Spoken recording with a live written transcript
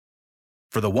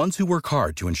For the ones who work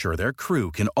hard to ensure their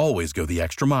crew can always go the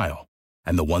extra mile,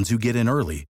 and the ones who get in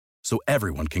early so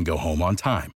everyone can go home on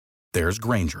time, there's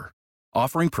Grainger,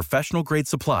 offering professional-grade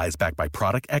supplies backed by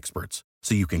product experts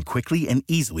so you can quickly and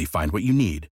easily find what you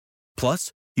need.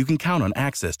 Plus, you can count on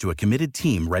access to a committed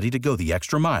team ready to go the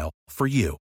extra mile for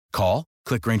you. Call,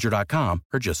 click Grainger.com,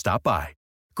 or just stop by.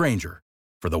 Grainger,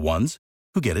 for the ones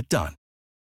who get it done.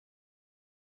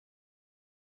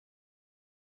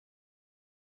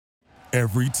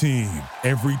 Every team,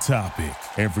 every topic,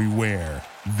 everywhere.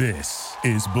 This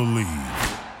is Believe.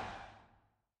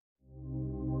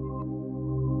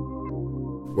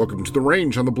 Welcome to The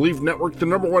Range on the Believe Network, the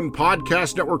 #1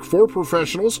 podcast network for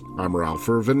professionals. I'm Ralph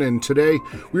Irvin, and today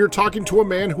we are talking to a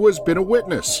man who has been a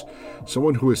witness,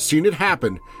 someone who has seen it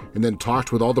happen, and then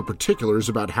talked with all the particulars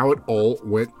about how it all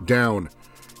went down.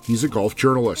 He's a golf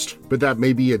journalist, but that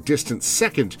may be a distant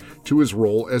second to his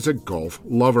role as a golf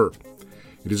lover.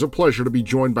 It is a pleasure to be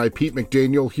joined by Pete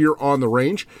McDaniel here on The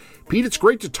Range. Pete, it's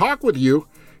great to talk with you.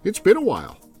 It's been a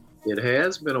while. It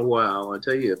has been a while. I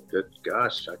tell you,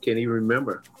 gosh, I can't even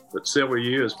remember, but several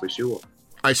years for sure.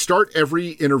 I start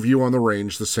every interview on The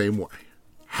Range the same way.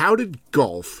 How did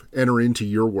golf enter into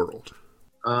your world?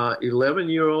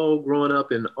 11-year-old growing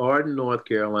up in Arden, North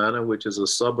Carolina, which is a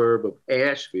suburb of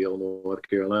Asheville, North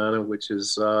Carolina, which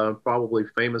is probably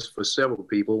famous for several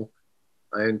people,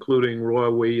 including Roy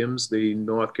Williams, the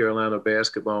North Carolina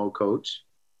basketball coach.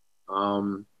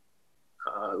 11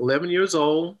 years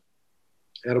old,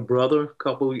 had a brother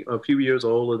a few years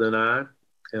older than I,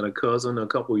 and a cousin a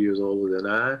couple years older than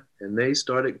I, and they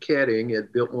started caddying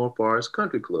at Biltmore Forest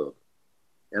Country Club.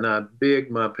 And I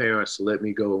begged my parents to let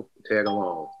me go tag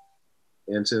along.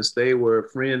 And since they were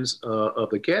friends of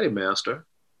the caddy master,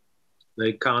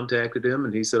 they contacted him,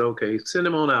 and he said, okay, send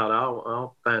him on out.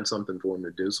 I'll find something for him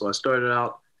to do. So I started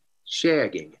out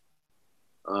shagging.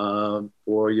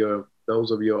 For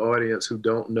those of your audience who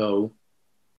don't know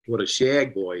what a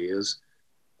shag boy is,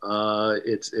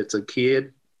 it's a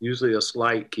kid, usually a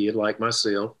slight kid like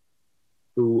myself,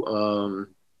 who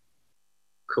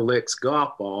collects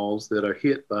golf balls that are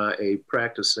hit by a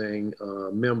practicing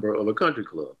member of a country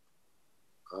club.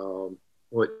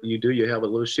 What you do, you have a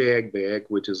little shag bag,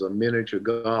 which is a miniature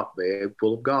golf bag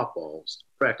full of golf balls,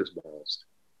 practice balls,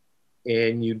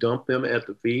 and you dump them at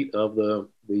the feet of the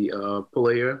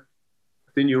player.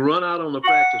 Then you run out on the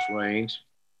practice range,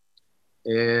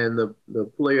 and the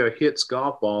player hits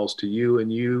golf balls to you, and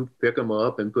you pick them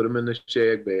up and put them in the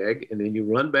shag bag, and then you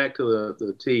run back to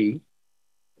the tee,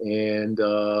 and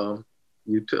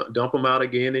you dump them out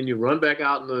again, and you run back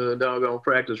out in the doggone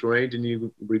practice range, and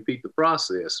you repeat the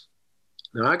process.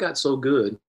 Now, I got so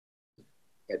good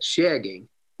at shagging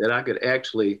that I could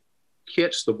actually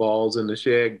catch the balls in the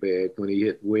shag bag when he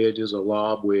hit wedges or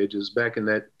lob wedges. Back in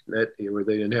that era,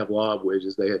 they didn't have lob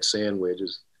wedges, they had sand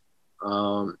wedges.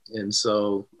 And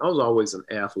so I was always an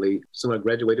athlete. So I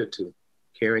graduated to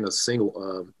carrying a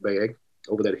single bag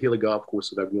over that hilly golf course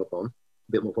that I grew up on,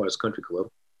 Biltmore Forest Country Club.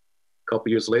 A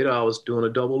couple years later, I was doing a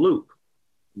double loop,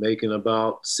 making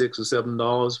about $6 or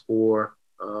 $7 for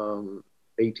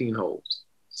 18 holes.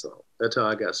 So that's how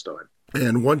I got started.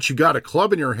 And once you got a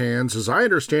club in your hands, as I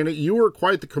understand it, you were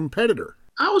quite the competitor.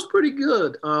 I was pretty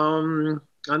good. I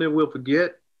never will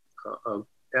forget,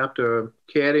 after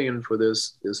caddying for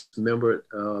this member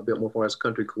at Biltmore Forest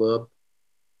Country Club,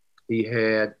 he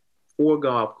had 4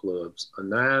 golf clubs, a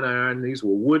 9-iron. These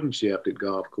were wooden shafted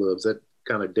golf clubs. That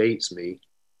kind of dates me.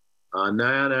 A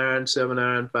 9-iron,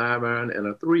 7-iron, 5-iron, and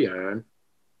a 3-iron.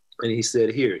 And he said,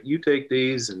 here, you take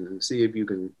these and see if you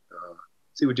can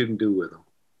see what you can do with them.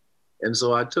 And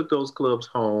so I took those clubs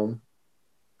home.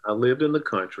 I lived in the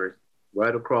country.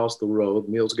 Right across the road,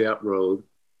 Mills Gap Road,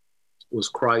 was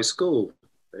Christ School.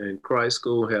 And Christ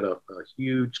School had a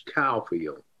huge cow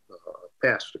field,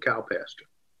 cow pasture.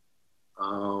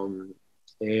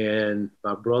 And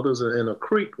my brothers and a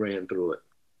creek ran through it.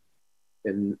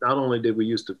 And not only did we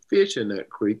used to fish in that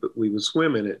creek, but we would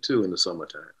swim in it too in the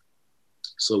summertime.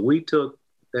 So we took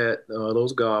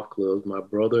those golf clubs, my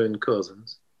brother and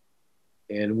cousins,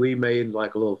 and we made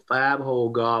like a little 5-hole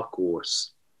golf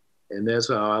course. And that's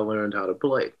how I learned how to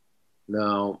play.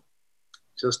 Now,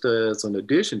 just as an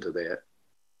addition to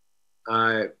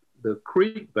that, the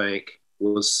creek bank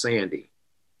was sandy.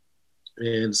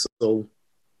 And so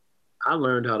I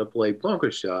learned how to play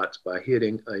bunker shots by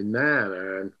hitting a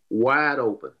 9-iron wide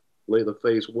open, lay the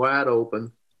face wide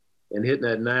open, and hitting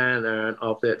that 9-iron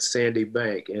off that sandy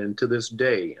bank. And to this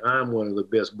day, I'm one of the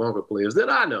best bunker players that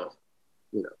I know.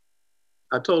 You know,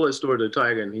 I told that story to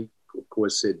Tiger, and he, of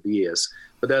course, said BS,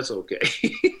 but that's okay.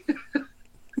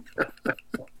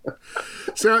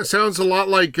 Sounds a lot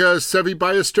like Seve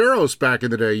Ballesteros back in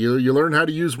the day. You learn how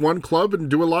to use one club and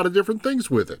do a lot of different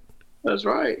things with it. That's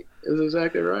right. That's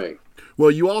exactly right. Well,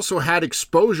 you also had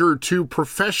exposure to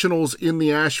professionals in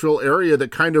the Asheville area that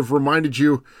kind of reminded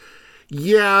you,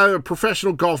 yeah,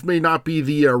 professional golf may not be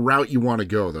the route you want to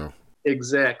go, though.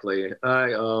 Exactly.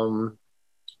 Asheville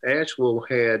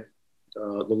had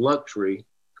the luxury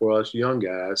for us young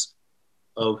guys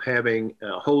of having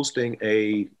hosting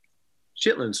a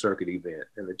Chitlin Circuit event,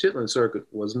 and the Chitlin Circuit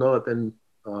was nothing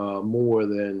more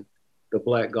than the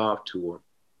Black Golf Tour,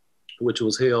 which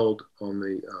was held on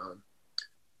the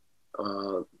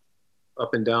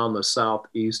up and down the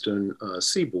southeastern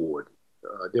seaboard,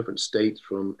 different states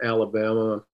from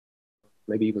Alabama,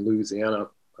 maybe even Louisiana,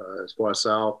 as far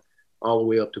south, all the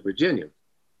way up to Virginia.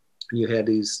 You had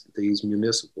these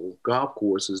municipal golf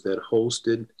courses that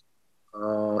hosted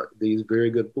these very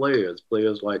good players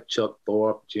like Chuck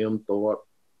Thorpe, Jim Thorpe,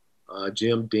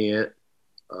 Jim Dent,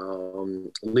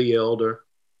 Lee Elder,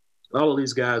 all of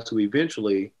these guys who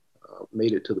eventually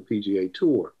made it to the PGA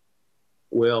Tour.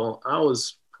 Well, I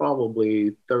was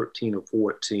probably 13 or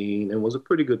 14 and was a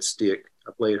pretty good stick.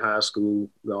 I played high school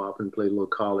golf and played a little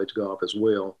college golf as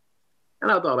well. And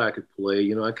I thought I could play.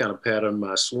 You know, I kind of patterned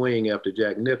my swing after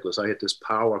Jack Nicklaus. I hit this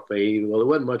power fade. Well, it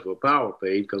wasn't much of a power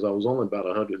fade because I was only about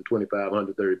 125,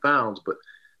 130 pounds, but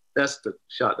that's the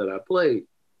shot that I played.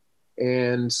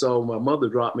 And so my mother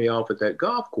dropped me off at that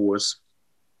golf course.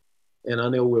 And I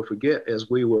never will forget, as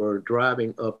we were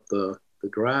driving up the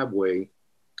driveway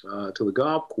to the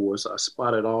golf course, I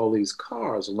spotted all these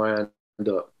cars lined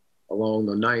up along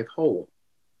the ninth hole.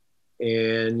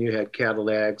 And you had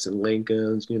Cadillacs and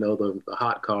Lincolns, you know, the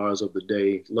hot cars of the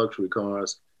day, luxury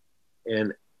cars.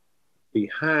 And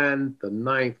behind the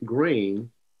ninth green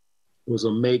was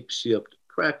a makeshift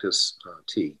practice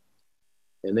tee.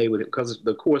 And they would, because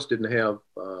the course didn't have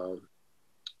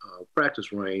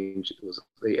practice range, it was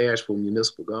the Asheville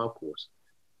Municipal Golf Course.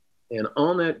 And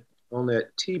on that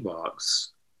tee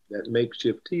box, that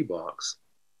makeshift tee box,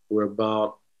 were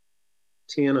about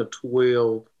 10 or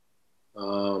 12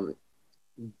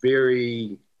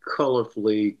 very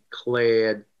colorfully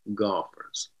clad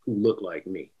golfers who looked like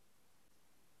me.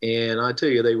 And I tell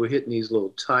you, they were hitting these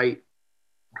little tight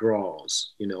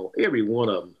draws, you know, every one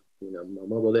of them. You know, my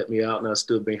mother let me out and I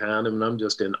stood behind them, and I'm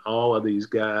just in awe of these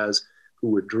guys who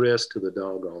were dressed to the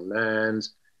doggone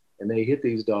nines, and they hit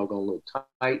these doggone little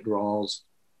tight draws.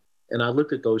 And I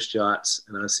looked at those shots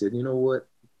and I said, you know what,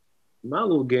 my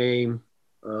little game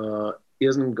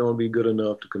isn't going to be good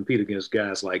enough to compete against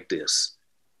guys like this.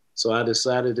 So I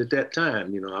decided at that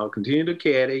time, you know, I'll continue to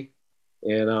caddy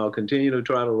and I'll continue to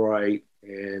try to write,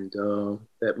 and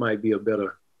that might be a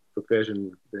better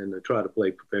profession than to try to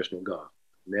play professional golf.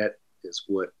 And that is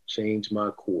what changed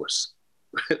my course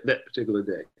that particular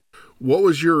day. What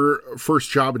was your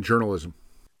first job in journalism?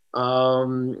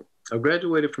 I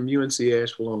graduated from UNC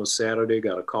Asheville on a Saturday,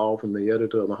 got a call from the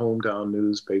editor of the hometown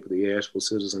newspaper, the Asheville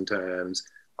Citizen-Times,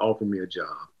 offering me a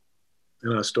job.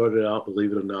 And I started out,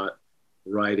 believe it or not,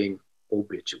 writing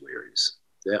obituaries.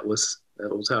 That was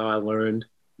how I learned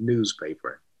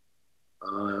newspapering.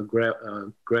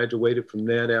 Graduated from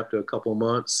that after a couple of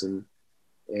months and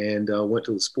went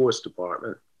to the sports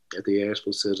department at the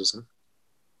Asheville Citizen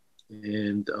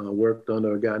and worked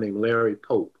under a guy named Larry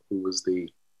Pope, who was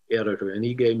the editor, and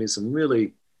he gave me some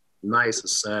really nice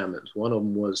assignments. One of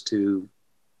them was to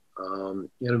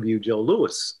interview Joe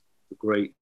Louis, the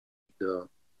great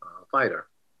fighter.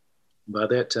 By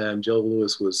that time, Joe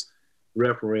Louis was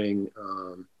refereeing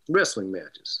wrestling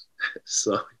matches.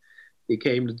 So he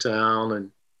came to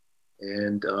town,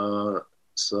 and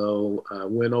so I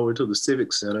went over to the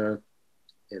Civic Center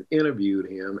and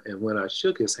interviewed him. And when I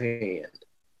shook his hand,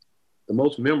 the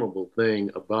most memorable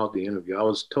thing about the interview, I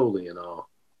was totally in awe.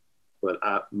 But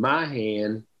my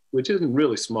hand, which isn't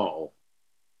really small,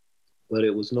 but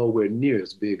it was nowhere near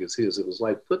as big as his. It was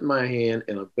like putting my hand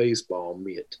in a baseball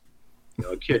mitt, you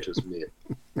know, a catcher's mitt.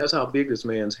 That's how big this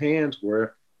man's hands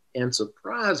were. And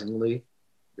surprisingly,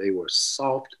 they were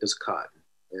soft as cotton.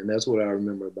 And that's what I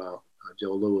remember about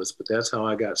Joe Louis. But that's how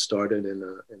I got started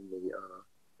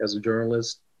as a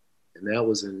journalist. And that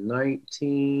was in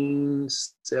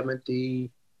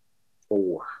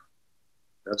 1974.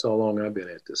 That's how long I've been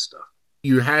at this stuff.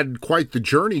 You had quite the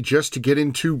journey just to get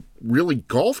into really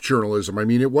golf journalism. I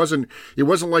mean, it wasn't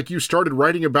like you started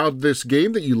writing about this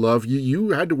game that you love.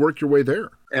 You had to work your way there.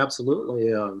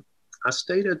 Absolutely. I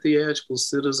stayed at the Asheville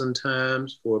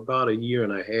Citizen-Times for about a year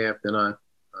and a half. Then I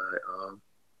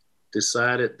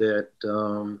decided that,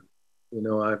 I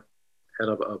had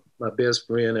my best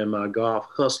friend and my golf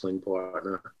hustling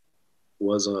partner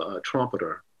was a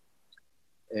trumpeter.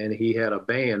 and he had a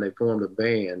band. They formed a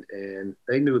band, and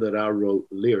they knew that I wrote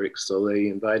lyrics, so they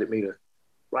invited me to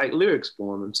write lyrics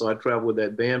for them. And so I traveled with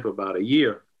that band for about a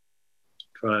year,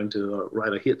 trying to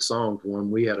write a hit song for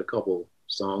them. We had a couple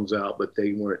songs out, but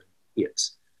they weren't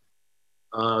hits.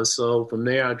 So from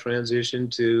there, I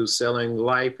transitioned to selling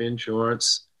life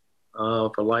insurance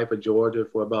for Life of Georgia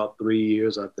for about 3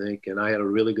 years, I think. And I had a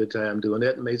really good time doing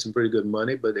that and made some pretty good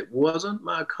money, but it wasn't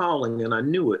my calling, and I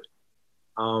knew it.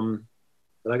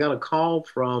 But I got a call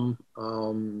from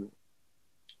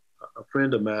a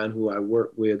friend of mine who I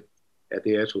worked with at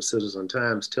the Asheville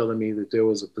Citizen-Times, telling me that there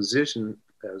was a position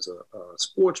as a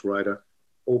sports writer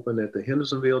open at the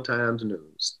Hendersonville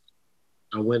Times-News.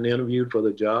 I went and interviewed for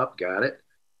the job, got it,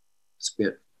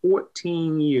 spent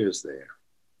 14 years there,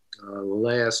 the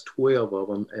last 12 of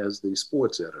them as the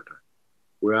sports editor,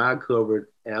 where I covered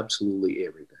absolutely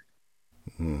everything.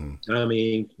 Mm-hmm. I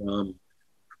mean,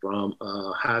 from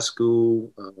high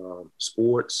school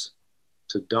sports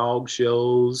to dog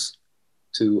shows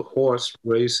to horse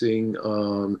racing,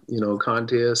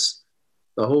 contests,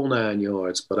 the whole 9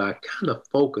 yards. But I kind of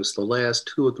focused the last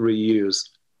 2 or 3 years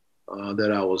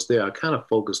that I was there, I kind of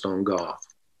focused on golf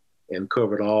and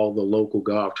covered all the local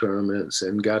golf tournaments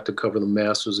and got to cover the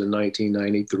Masters in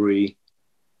 1993.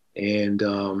 And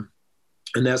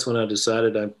that's when I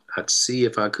decided I'd see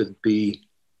if I could be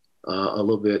a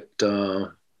little bit,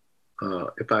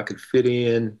 if I could fit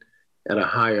in at a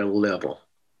higher level.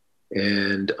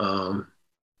 And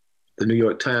the New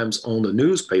York Times owned the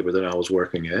newspaper that I was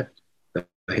working at, the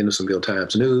Hendersonville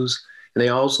Times-News. And they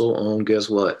also owned, guess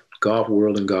what? Golf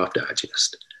World and Golf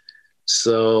Digest.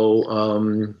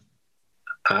 So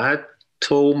I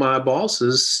told my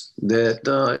bosses that,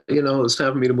 it was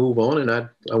time for me to move on, and I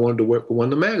wanted to work for one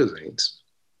of the magazines.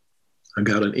 I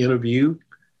got an interview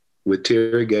with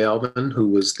Terry Galvin, who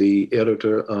was the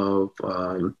editor of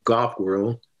Golf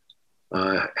World.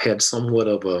 I had somewhat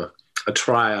of a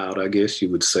tryout, I guess you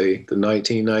would say, the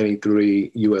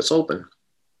 1993 U.S. Open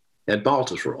at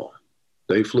Baltusrol.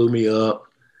 They flew me up.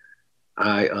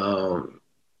 I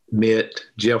met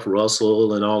Jeff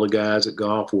Russell and all the guys at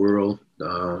Golf World,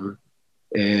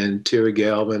 and Terry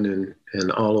Galvin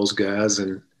and all those guys.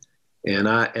 And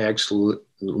I actually,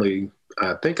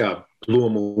 I think I blew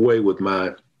them away with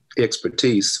my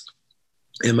expertise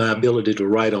and my ability to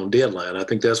write on deadline. I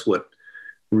think that's what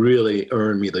really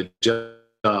earned me the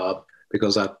job,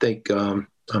 because I think, I'm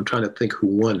trying to think who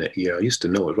won that year. I used to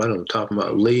know it right on the top of my,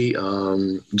 Lee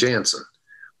Jansen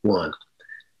won.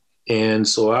 And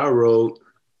so I wrote,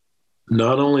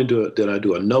 not only did I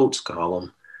do a notes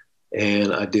column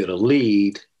and I did a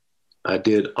lead, I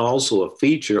did also a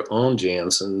feature on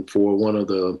Jansen for one of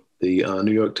the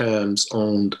New York Times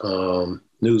owned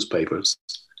newspapers.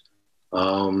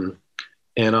 And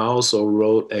I also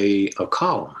wrote a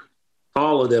column,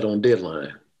 all of that on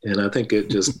deadline. And I think it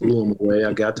just blew them away.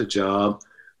 I got the job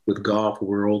with Golf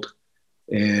World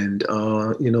and,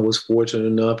 was fortunate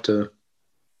enough to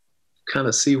kind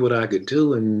of see what I could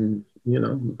do. And,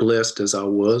 blessed as I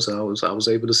was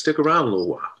able to stick around a little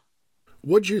while.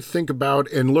 What'd you think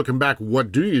about, and looking back,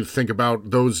 what do you think about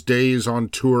those days on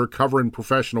tour covering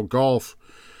professional golf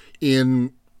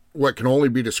in what can only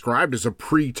be described as a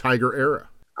pre-Tiger era?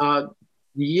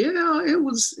 Yeah, it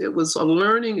was a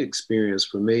learning experience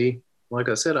for me. Like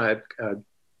I said, I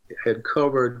had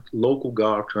covered local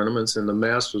golf tournaments, and the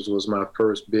Masters was my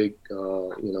first big,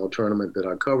 tournament that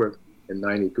I covered in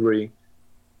 '93,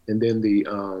 and then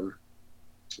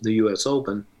the U.S.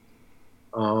 Open.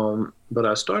 But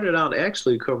I started out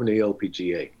actually covering the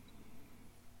LPGA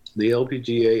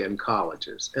and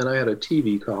colleges, and I had a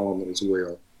TV column as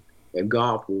well at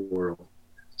Golf World.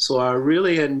 So I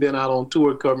really hadn't been out on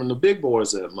tour covering the big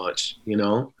boys that much,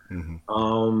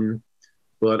 Mm-hmm.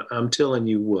 But I'm telling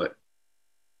you what,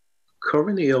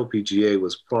 covering the LPGA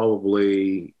was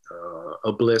probably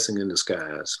a blessing in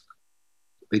disguise,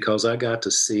 because I got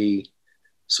to see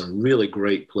some really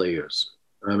great players.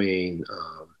 I mean,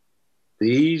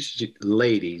 these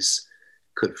ladies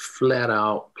could flat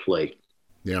out play.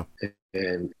 Yeah.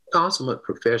 And consummate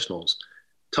professionals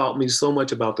taught me so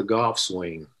much about the golf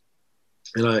swing.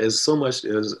 And as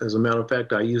a matter of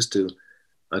fact, I used to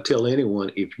tell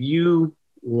anyone, if you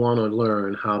want to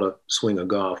learn how to swing a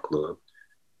golf club,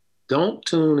 don't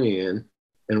tune in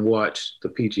and watch the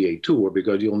PGA Tour,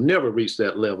 because you'll never reach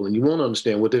that level and you won't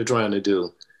understand what they're trying to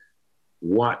do.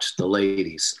 Watch the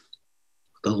ladies.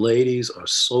 The ladies are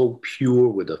so pure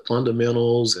with the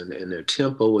fundamentals, and their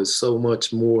tempo is so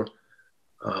much more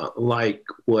like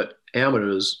what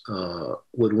amateurs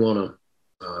would want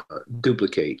to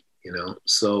duplicate,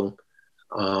 So,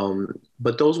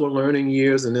 but those were learning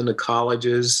years. And then the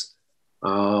colleges,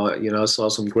 I saw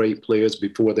some great players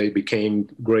before they became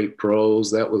great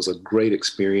pros. That was a great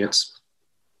experience.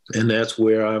 And that's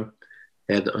where I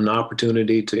had an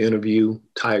opportunity to interview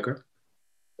Tiger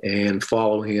and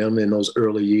follow him in those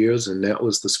early years. And that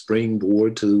was the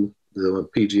springboard to the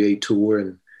PGA Tour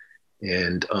and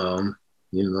the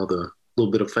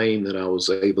little bit of fame that I was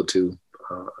able to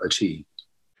achieve.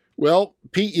 Well,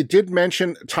 Pete, you did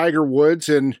mention Tiger Woods,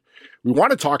 and we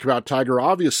want to talk about Tiger,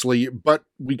 obviously, but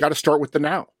we got to start with the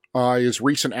now. His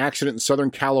recent accident in Southern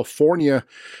California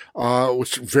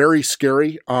was very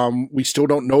scary. We still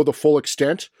don't know the full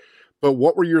extent, but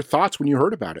what were your thoughts when you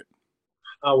heard about it?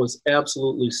 I was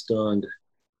absolutely stunned.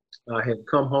 I had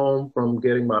come home from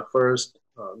getting my first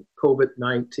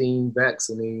COVID-19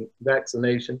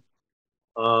 vaccination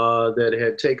that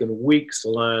had taken weeks to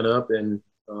line up, and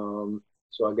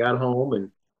so I got home and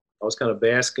I was kind of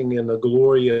basking in the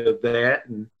glory of that.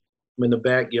 And I'm in the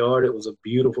backyard. It was a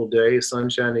beautiful day, a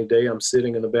sunshiny day. I'm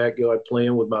sitting in the backyard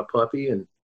playing with my puppy and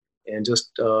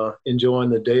just enjoying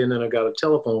the day. And then I got a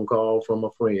telephone call from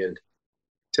a friend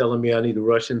telling me I need to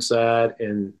rush inside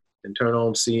and turn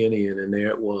on CNN. And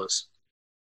there it was.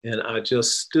 And I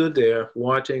just stood there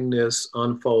watching this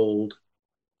unfold,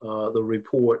 the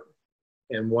report,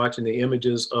 and watching the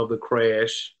images of the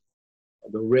crash.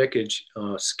 The wreckage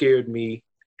scared me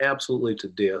absolutely to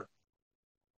death.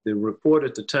 The report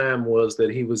at the time was that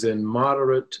he was in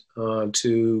moderate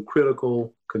to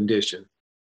critical condition.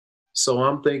 So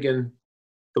I'm thinking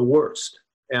the worst,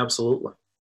 absolutely.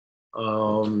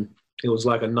 It was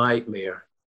like a nightmare.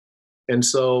 And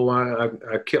so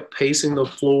I kept pacing the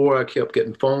floor. I kept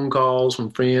getting phone calls from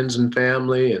friends and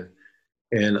family and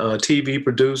TV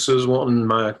producers wanting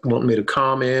me to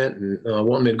comment and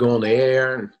wanting me to go on the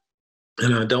air.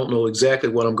 And I don't know exactly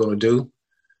what I'm going to do,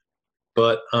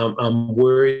 but I'm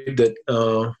worried that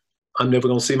I'm never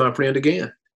going to see my friend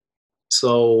again.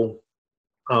 So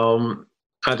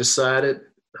I decided,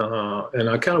 and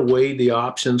I kind of weighed the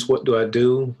options. What do I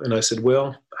do? And I said,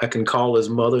 well, I can call his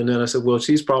mother. And then I said, well,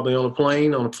 she's probably on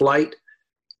a flight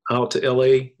out to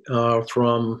LA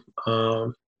from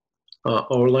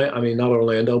Orlando. I mean, not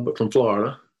Orlando, but from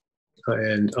Florida.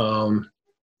 And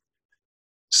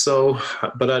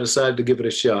but I decided to give it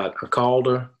a shot. I called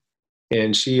her,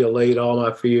 and she allayed all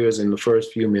my fears in the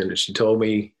first few minutes. She told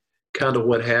me kind of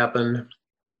what happened,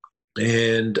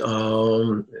 and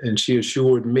she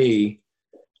assured me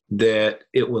that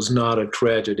it was not a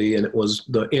tragedy, and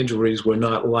the injuries were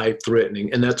not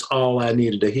life-threatening, and that's all I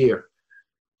needed to hear.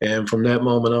 And from that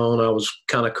moment on, I was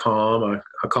kind of calm.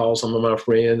 I called some of my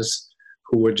friends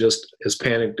who were just as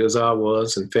panicked as I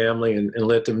was, and family, and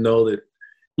let them know that,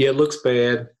 yeah, it looks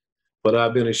bad, but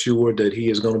I've been assured that he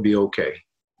is going to be okay.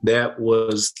 That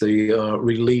was the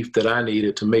relief that I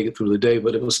needed to make it through the day,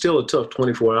 but it was still a tough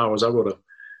 24 hours. I wrote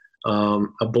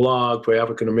a blog for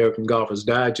African American Golfers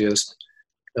Digest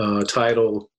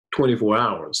titled 24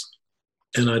 Hours,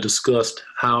 and I discussed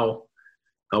how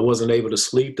I wasn't able to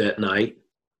sleep that night.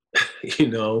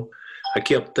 I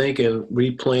kept thinking,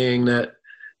 replaying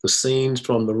the scenes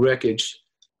from the wreckage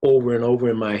over and over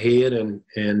in my head,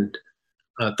 and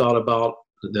I thought about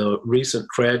the recent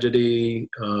tragedy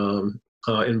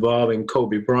involving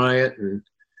Kobe Bryant, and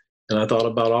I thought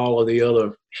about all of the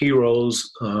other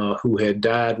heroes who had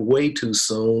died way too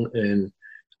soon and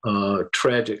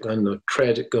tragic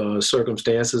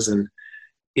circumstances, and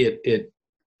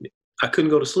I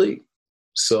couldn't go to sleep.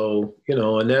 So,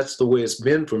 and that's the way it's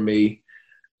been for me.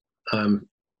 I'm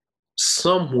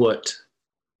somewhat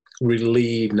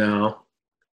relieved now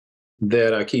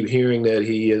that I keep hearing that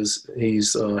he's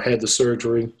had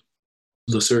the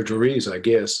surgeries, I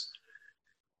guess.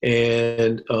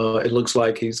 And it looks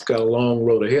like he's got a long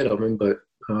road ahead of him, but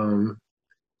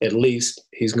at least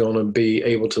he's going to be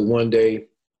able to one day,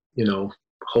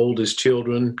 hold his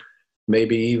children,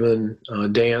 maybe even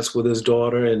dance with his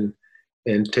daughter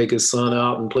and take his son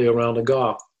out and play around the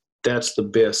golf. That's the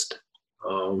best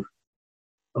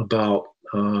about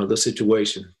the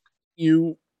situation.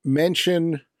 You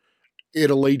mention it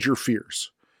allayed your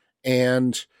fears.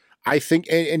 And I think,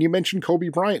 and you mentioned Kobe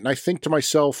Bryant, and I think to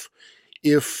myself,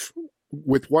 if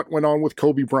with what went on with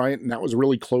Kobe Bryant, and that was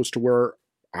really close to where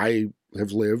I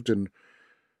have lived, and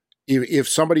if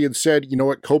somebody had said, you know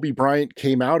what, Kobe Bryant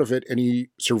came out of it and he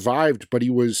survived, but he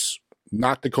was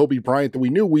not the Kobe Bryant that we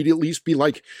knew, we'd at least be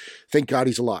like, thank God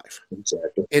he's alive.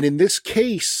 Exactly. And in this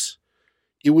case,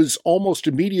 it was almost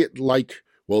immediate, like,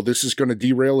 well, this is going to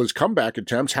derail his comeback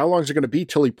attempts. How long is it going to be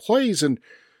till he plays? And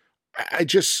I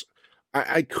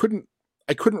couldn't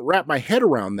wrap my head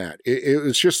around that. It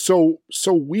was just so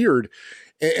weird.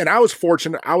 And I was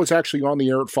fortunate. I was actually on the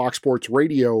air at Fox Sports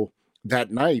Radio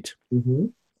that night. Mm-hmm.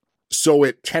 So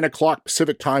at 10 o'clock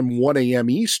Pacific time, 1 a.m.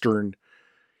 Eastern,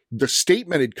 the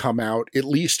statement had come out, at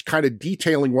least kind of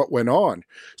detailing what went on.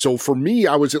 So for me,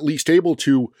 I was at least able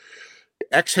to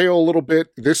exhale a little bit.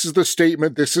 This is the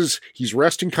statement. He's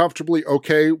resting comfortably.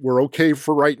 Okay, we're okay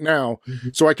for right now. Mm-hmm.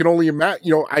 So I can only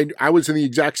imagine, I was in the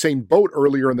exact same boat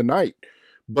earlier in the night,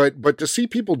 but to see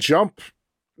people jump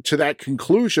to that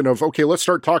conclusion of, okay, let's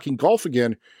start talking golf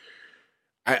again.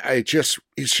 It just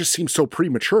seems so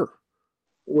premature.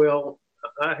 Well,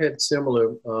 I had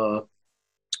similar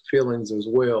feelings as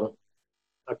well.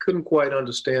 I couldn't quite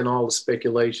understand all the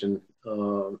speculation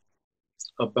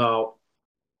about,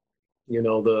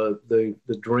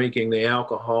 the drinking, the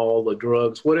alcohol, the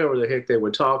drugs, whatever the heck they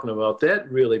were talking about.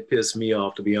 That really pissed me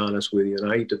off, to be honest with you.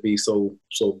 And I hate to be so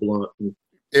blunt.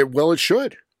 It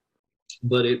should.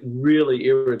 But it really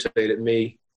irritated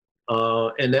me.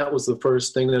 And that was the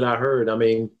first thing that I heard. I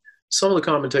mean, some of the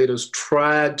commentators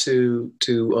tried to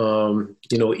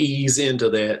ease into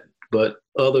that, but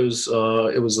others,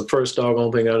 it was the first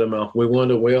doggone thing out of their mouth. We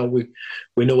wonder, well,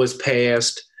 we know it's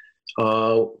past,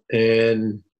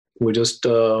 and we just,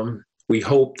 we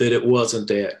hope that it wasn't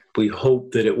that. We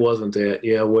hope that it wasn't that.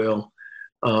 Yeah, well,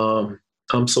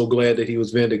 I'm so glad that he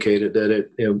was vindicated, that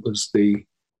it was the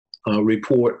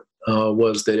report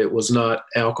was that it was not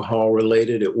alcohol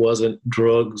related. It wasn't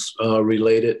drugs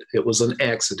related. It was an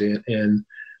accident. And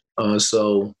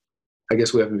so I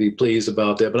guess we have to be pleased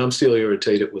about that. But I'm still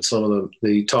irritated with some of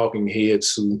the talking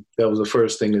heads who that was the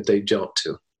first thing that they jumped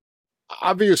to.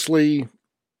 Obviously,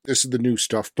 this is the new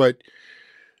stuff, but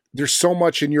there's so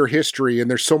much in your history, and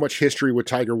there's so much history with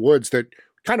Tiger Woods that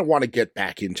kind of want to get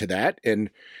back into that and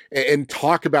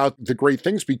talk about the great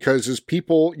things, because as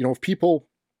people, if people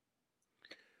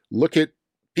look at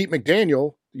Pete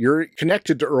McDaniel, you're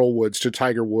connected to Earl Woods, to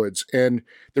Tiger Woods, and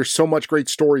there's so much great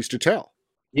stories to tell.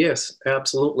 Yes,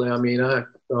 absolutely. I mean,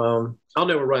 I'll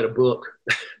never write a book.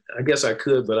 I guess I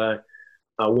could, but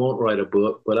I won't write a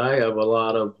book. But I have a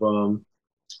lot of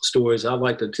stories. I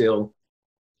like to tell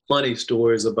funny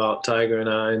stories about Tiger and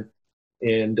I,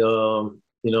 and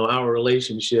our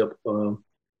relationship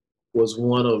was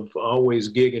one of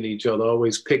always gigging each other,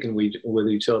 always picking with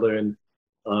each other, and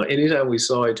anytime we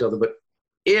saw each other, but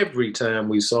every time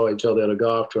we saw each other at a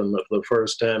golf tournament for the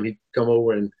first time, he'd come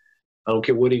over, and I don't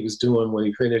care what he was doing, when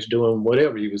he finished doing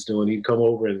whatever he was doing, he'd come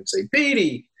over and say,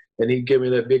 "Petey," and he'd give me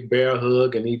that big bear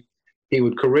hug, and he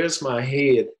would caress my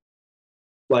head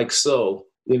like so,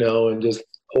 and just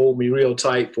hold me real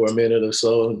tight for a minute or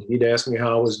so, and he'd ask me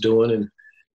how I was doing,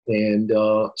 and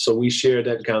so we shared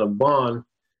that kind of bond.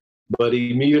 But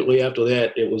immediately after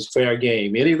that, it was fair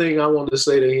game. Anything I wanted to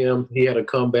say to him, he had to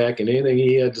come back, and anything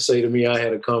he had to say to me, I had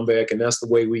to come back, and that's the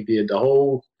way we did the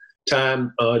whole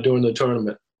time during the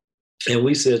tournament. And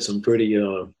we said some pretty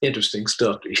interesting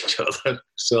stuff to each other.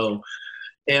 So,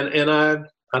 and I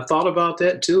thought about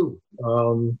that too,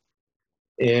 and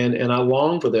I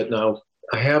long for that now.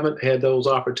 I haven't had those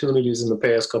opportunities in the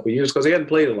past couple of years because I hadn't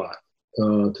played a lot,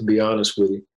 to be honest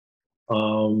with you.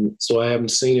 So I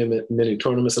haven't seen him at many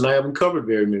tournaments, and I haven't covered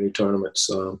very many tournaments.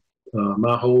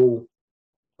 My whole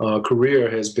career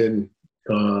has been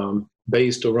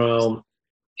based around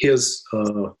his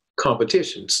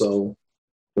competition. So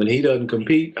when he doesn't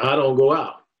compete, I don't go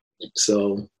out.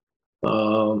 So,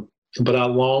 but I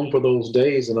long for those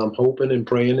days, and I'm hoping and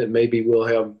praying that maybe we'll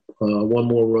have one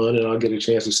more run, and I'll get a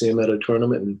chance to see him at a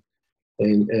tournament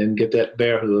and get that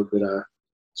bear hug that I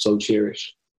so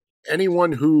cherish.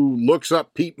 Anyone who looks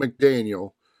up Pete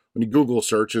McDaniel when you Google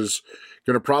search is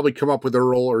going to probably come up with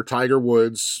Earl or Tiger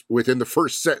Woods within the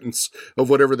first sentence of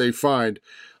whatever they find.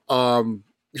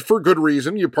 For good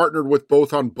reason. You partnered with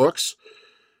both on books.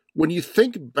 When you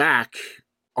think back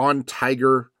on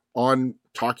Tiger, on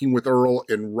talking with Earl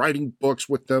and writing books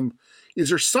with them, is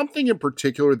there something in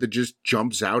particular that just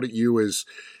jumps out at you as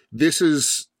this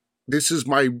is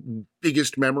my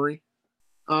biggest memory?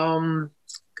 God,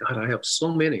 I have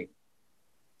so many.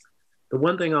 The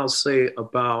one thing I'll say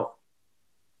about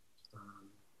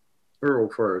Earl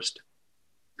first,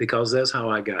 because that's how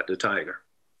I got to Tiger.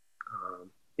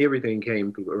 Everything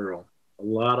came through Earl. A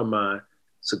lot of my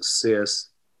success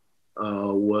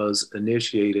was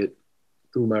initiated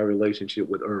through my relationship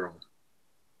with Earl.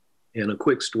 And a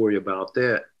quick story about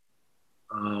that.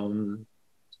 In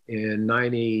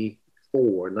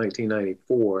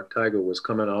 1994, Tiger was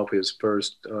coming off his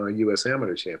first U.S.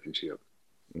 Amateur Championship.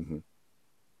 Mm-hmm.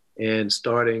 And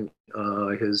starting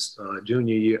his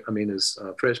his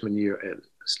freshman year at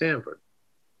Stanford.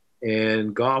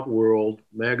 And Golf World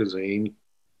magazine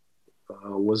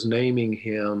was naming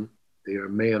him their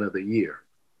Man of the Year.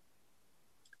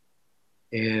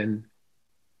 And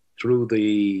through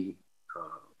the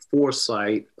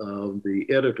foresight of the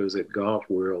editors at Golf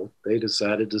World, they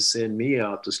decided to send me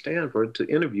out to Stanford to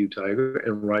interview Tiger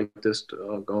and write this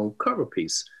cover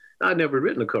piece. I'd never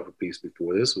written a cover piece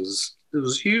before. It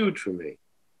was huge for me.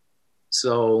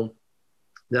 So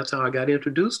that's how I got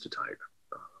introduced to Tiger.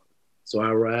 So I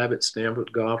arrived at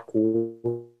Stanford Golf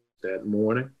Course that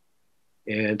morning,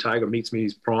 and Tiger meets me.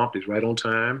 He's prompt. He's right on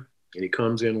time, and he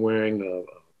comes in wearing a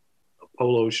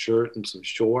polo shirt and some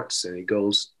shorts, and he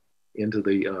goes into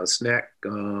the snack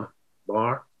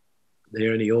bar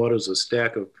there, and he orders a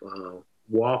stack of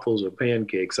waffles or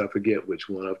pancakes. I forget which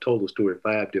one. I've told the story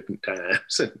 5 different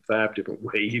times in 5 different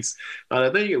ways. I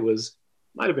think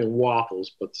might have been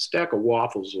waffles, but the stack of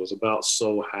waffles was about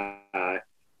so high,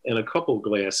 and a couple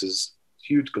glasses,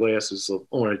 huge glasses of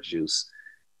orange juice.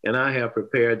 And I have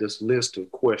prepared this list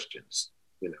of questions.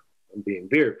 I'm being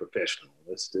very professional.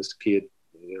 This kid,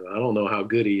 I don't know how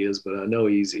good he is, but I know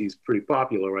he's pretty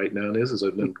popular right now. And this is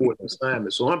an important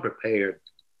assignment. So I'm prepared.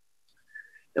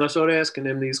 And I started asking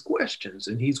him these questions,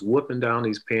 and he's whooping down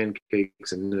these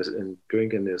pancakes and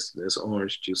drinking this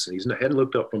orange juice. And he hadn't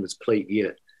looked up from his plate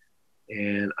yet.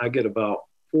 And I get about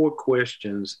 4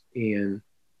 questions in,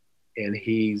 and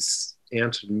he's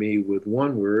answered me with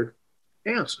one word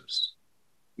answers.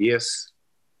 Yes,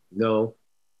 no.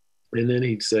 And then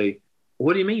he'd say,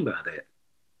 what do you mean by that?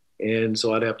 And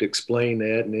so I'd have to explain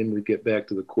that, and then we'd get back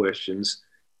to the questions.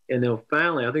 And then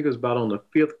finally, I think it was about on the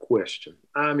 5th question.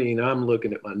 I mean, I'm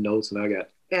looking at my notes, and I got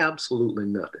absolutely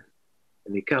nothing.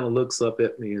 And he kind of looks up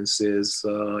at me and says,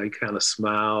 he kind of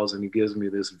smiles, and he gives me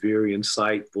this very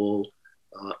insightful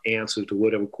answer to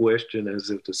whatever question, as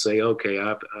if to say, okay,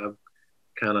 I've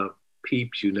kind of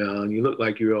peeped you now, and you look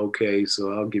like you're okay,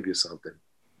 so I'll give you something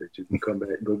that you can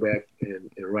go back and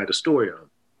write a story on.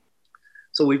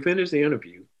 So we finished the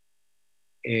interview,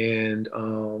 and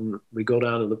we go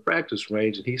down to the practice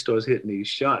range, and he starts hitting these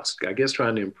shots, I guess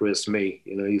trying to impress me.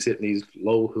 He's hitting these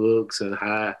low hooks and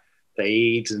high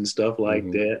fades and stuff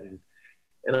like that.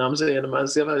 And I'm saying to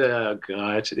myself, oh,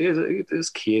 gosh, this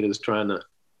kid is trying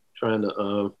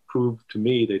to prove to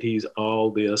me that he's all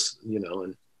this,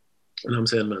 and I'm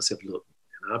saying to myself, look,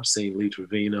 I've seen Lee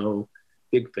Trevino,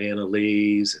 big fan of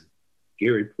Lee's, and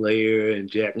Gary Player and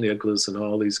Jack Nicklaus and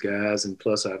all these guys. And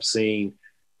plus I've seen,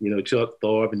 Chuck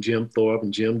Thorpe and Jim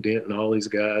Dent and all these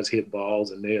guys hit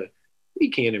balls, and he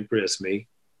can't impress me.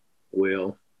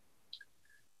 Well,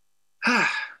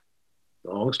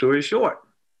 long story shorter,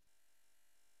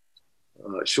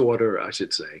 I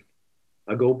should say.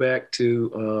 I go back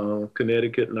to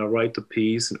Connecticut, and I write the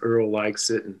piece, and Earl likes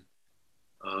it and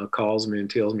calls me and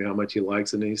tells me how much he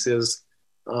likes it. And he says,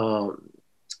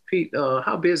 Pete,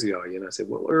 how busy are you? And I said,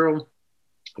 well, Earl,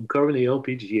 I'm covering the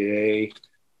LPGA.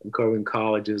 I'm covering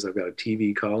colleges. I've got a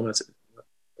TV column. I said,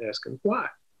 ask him why.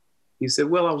 He said,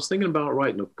 well, I was thinking about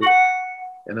writing a book,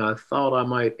 and I thought I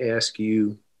might ask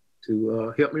you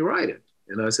to help me write it.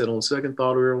 And I said, on second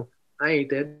thought, Earl, I ain't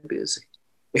that busy.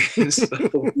 And so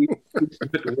we went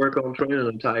to work on training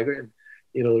on Tiger, and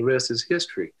the rest is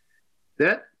history.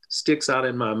 That sticks out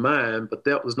in my mind, but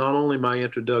that was not only my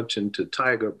introduction to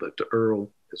Tiger, but to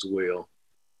Earl as well.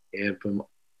 And from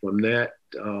that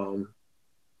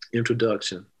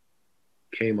introduction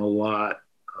came a lot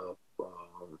of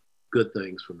good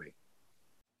things for me.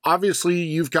 Obviously,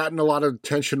 you've gotten a lot of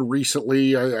attention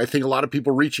recently. I think a lot of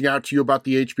people reaching out to you about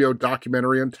the HBO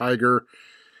documentary on Tiger.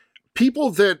 People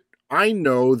that I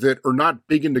know that are not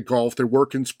big into golf, they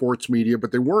work in sports media,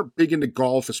 but they weren't big into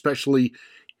golf, especially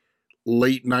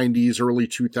late 90s, early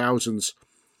 2000s.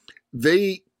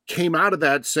 They came out of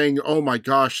that saying, oh my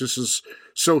gosh, this is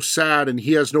so sad, and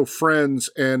he has no friends,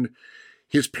 and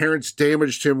his parents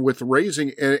damaged him with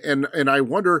raising. And I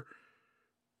wonder,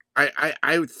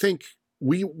 I think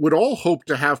we would all hope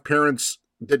to have parents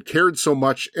that cared so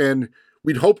much, and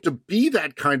we'd hope to be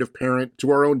that kind of parent to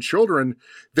our own children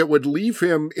that would leave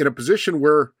him in a position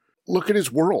where, look at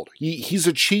his world. He's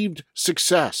achieved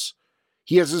success.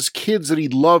 He has his kids that he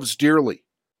loves dearly.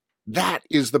 That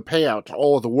is the payout to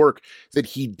all of the work that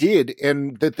he did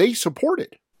and that they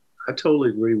supported. I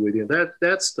totally agree with you.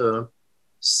 That's the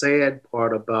sad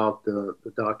part about the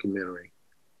documentary.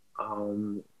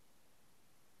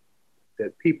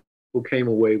 That people came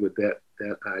away with that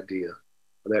idea,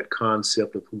 that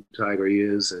concept of who Tiger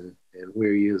is and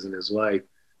where he is in his life.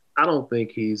 I don't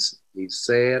think he's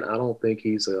sad. I don't think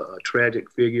he's a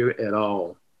tragic figure at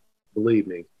all. Believe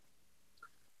me.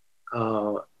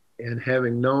 And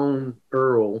having known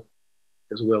Earl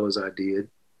as well as I did,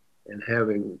 and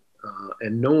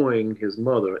knowing his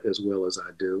mother as well as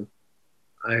I do,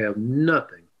 I have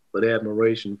nothing but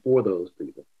admiration for those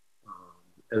people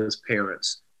as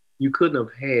parents. You couldn't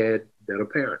have had better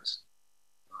parents.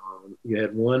 You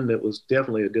had one that was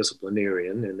definitely a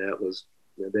disciplinarian, and that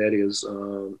is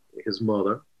his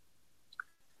mother.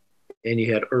 And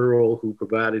you had Earl, who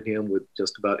provided him with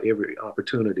just about every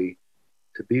opportunity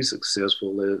to be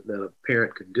successful that a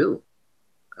parent could do,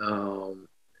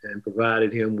 and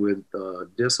provided him with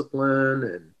discipline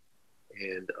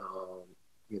and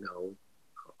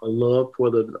a love for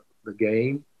the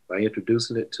game by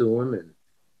introducing it to him,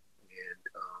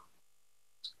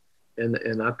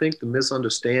 and I think the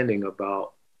misunderstanding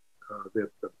about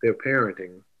their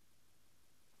parenting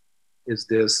is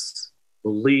this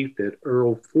belief that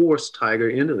Earl forced Tiger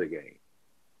into the game.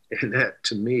 And that,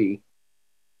 to me,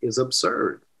 is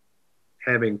absurd.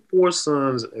 Having 4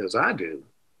 sons, as I do,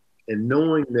 and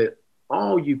knowing that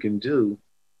all you can do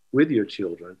with your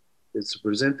children is to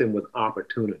present them with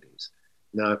opportunities.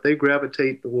 Now, if they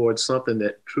gravitate towards something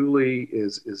that truly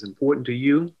is important to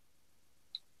you,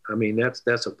 I mean,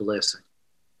 that's a blessing.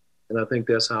 And I think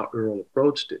that's how Earl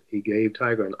approached it. He gave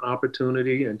Tiger an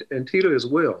opportunity, and Tita as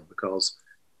well, because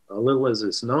a little as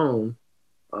it's known,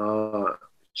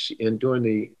 and during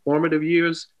the formative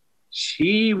years,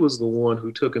 she was the one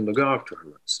who took him to golf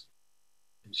tournaments.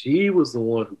 And she was the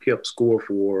one who kept score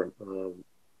for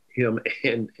him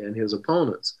and his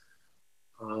opponents.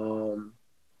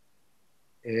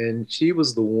 And she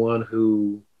was the one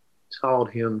who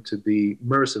taught him to be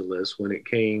merciless when it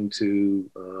came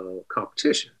to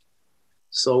competition.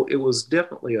 So it was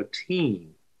definitely a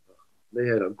team. They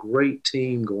had a great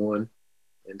team going,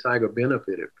 and Tiger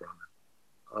benefited from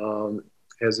it.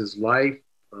 Has his life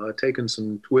taken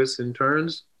some twists and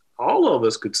turns? All of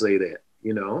us could say that,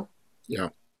 you know? Yeah.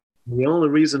 The only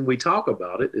reason we talk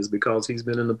about it is because he's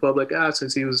been in the public eye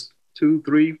since he was 2,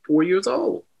 3, 4 years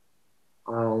old.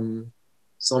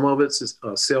 Some of it's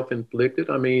self-inflicted.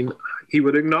 I mean, he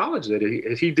would acknowledge that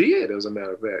he did, as a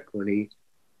matter of fact, when he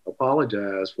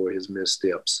apologized for his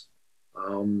missteps.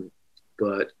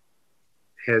 But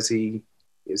is he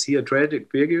a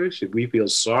tragic figure? Should we feel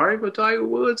sorry for Tiger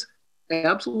Woods?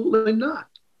 Absolutely not.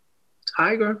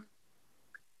 Tiger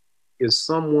is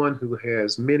someone who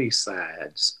has many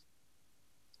sides.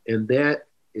 And that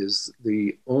is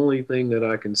the only thing that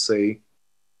I can say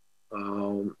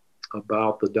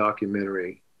about the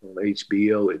documentary on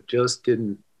HBO. It just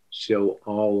didn't show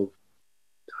all of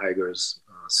Tiger's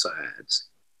sides.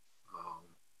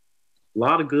 A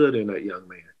lot of good in that young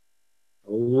man.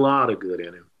 A lot of good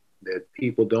in him that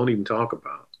people don't even talk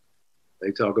about.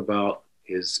 They talk about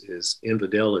his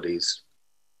infidelities.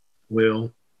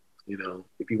 Well, you know,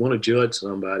 if you want to judge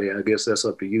somebody, I guess that's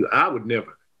up to you. I would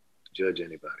never judge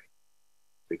anybody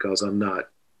because I'm not,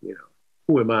 you know,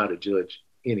 who am I to judge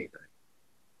anything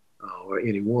or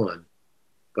anyone?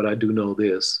 But I do know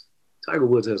this. Tiger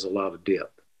Woods has a lot of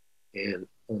depth. And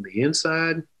on the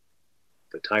inside,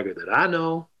 the Tiger that I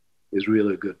know is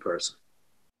really a good person.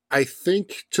 I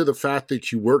think to the fact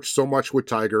that you worked so much with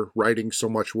Tiger, writing so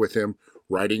much with him,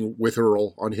 writing with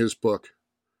Earl on his book,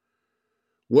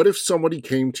 what if somebody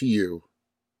came to you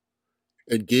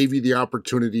and gave you the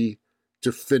opportunity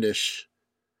to finish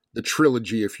the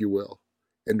trilogy, if you will,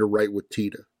 and to write with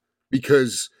Tita?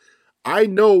 Because I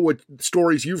know what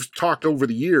stories you've talked over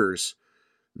the years.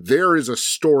 There is a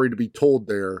story to be told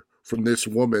there from this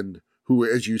woman who,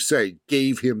 as you say,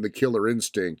 gave him the killer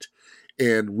instinct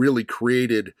and really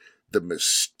created the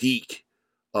mystique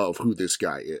of who this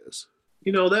guy is.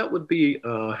 You know, that would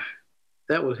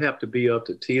have to be up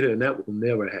to Tita, and that will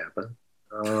never happen.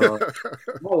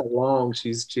 All along,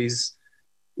 she's,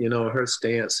 you know, her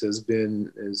stance has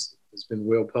been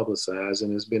well publicized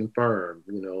and has been firm.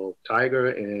 You know, Tiger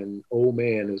and old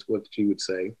man is what she would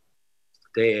say.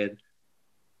 Dad,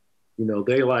 you know,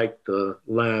 they like the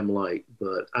limelight,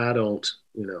 but I don't,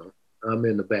 you know, I'm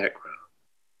in the background.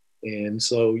 And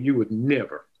so you would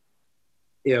never,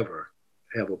 ever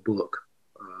have a book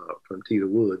from Tita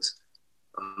Woods.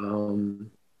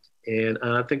 And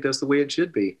I think that's the way it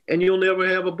should be. And you'll never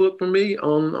have a book from me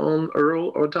on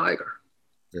Earl or Tiger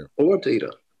or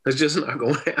Tita. It's just not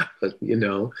going to happen, you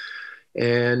know.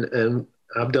 And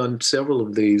I've done several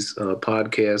of these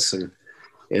podcasts and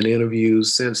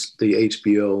interviews since the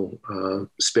HBO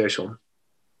special.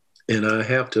 And I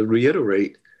have to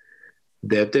reiterate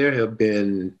that there have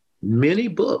been many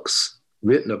books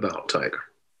written about Tiger.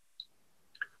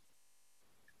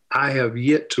 I have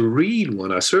yet to read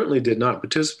one. I certainly did not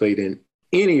participate in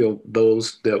any of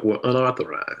those that were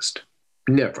unauthorized.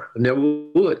 Never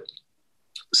would.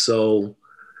 So,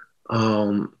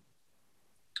 and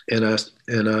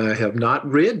I have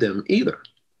not read them either.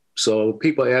 So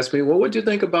people ask me, well, what'd you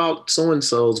think about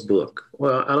so-and-so's book?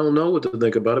 Well, I don't know what to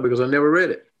think about it because I never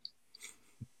read it.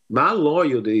 My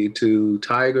loyalty to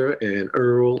Tiger and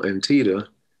Earl and Tita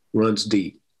runs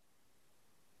deep.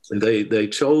 They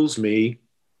chose me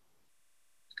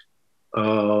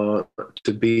to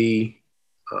be,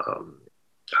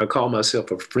 I call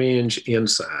myself a fringe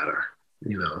insider.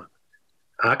 You know,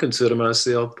 I consider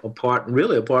myself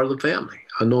really a part of the family.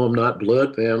 I know I'm not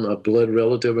a blood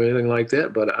relative or anything like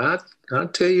that, but I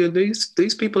tell you,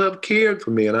 these people have cared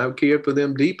for me, and I've cared for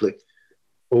them deeply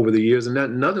over the years, and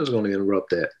nothing's going to interrupt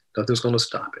that. Nothing's going to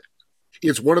stop it.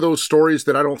 It's one of those stories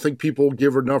that I don't think people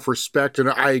give enough respect, and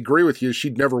I agree with you.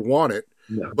 She'd never want it,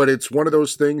 but it's one of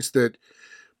those things that,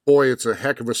 boy, it's a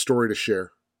heck of a story to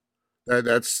share.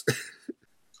 That's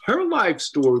her life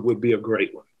story would be a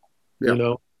great one. Yeah. You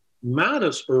know,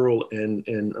 minus Earl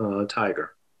and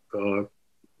Tiger.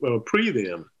 Pre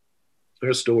them,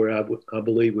 her story I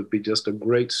believe would be just a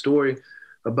great story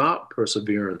about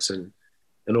perseverance and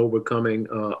overcoming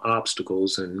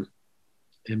obstacles and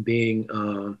being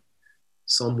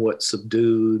somewhat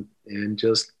subdued and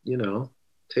just, you know,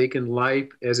 taking life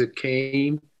as it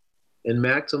came and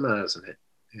maximizing it.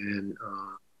 And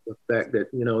the fact that,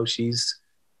 you know, she's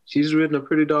ridden a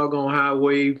pretty doggone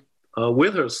highway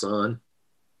with her son,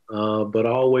 but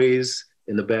always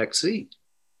in the back seat,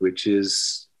 which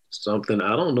is something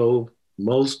I don't know.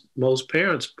 Most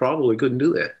parents probably couldn't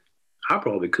do that. I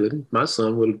probably couldn't. My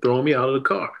son would have thrown me out of the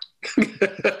car.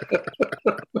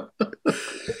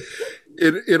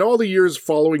 In all the years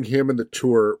following him in the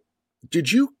tour,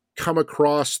 did you come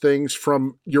across things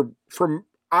from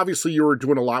obviously you were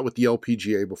doing a lot with the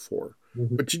LPGA before,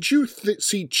 but did you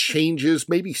see changes,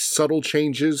 maybe subtle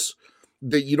changes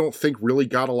that you don't think really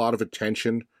got a lot of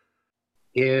attention?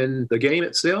 In the game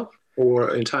itself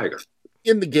or in Tiger?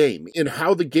 In the game, in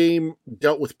how the game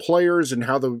dealt with players and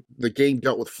how the game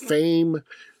dealt with fame,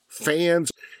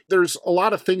 fans. There's a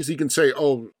lot of things you can say,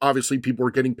 oh, obviously people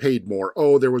were getting paid more.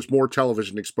 Oh, there was more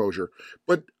television exposure.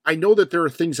 But I know that there are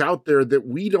things out there that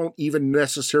we don't even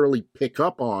necessarily pick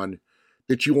up on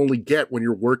that you only get when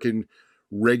you're working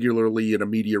regularly in a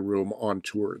media room, on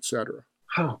tour, etc.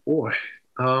 Oh, boy.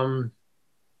 I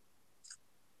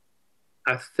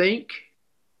think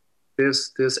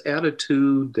this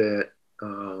attitude that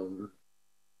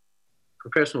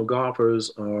professional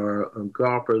golfers are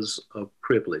golfers of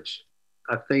privilege.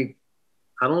 I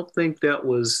don't think that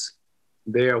was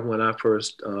there when I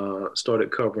first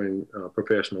started covering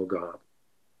professional golf.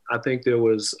 I think there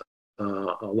was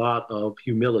a lot of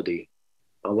humility.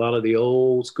 A lot of the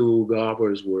old school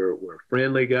golfers were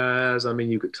friendly guys. I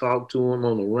mean, you could talk to them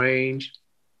on the range.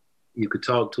 You could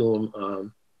talk to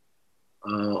them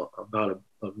about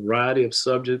a variety of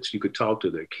subjects. You could talk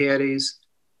to their caddies.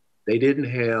 They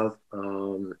didn't have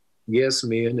yes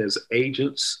men as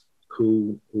agents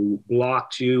who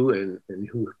blocked you and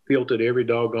who filtered every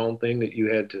doggone thing that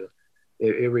you had to,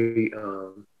 every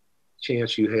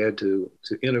chance you had to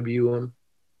interview them.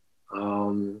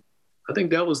 I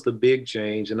think that was the big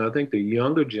change. And I think the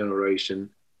younger generation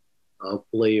of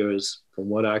players, from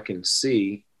what I can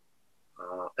see,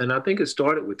 and I think it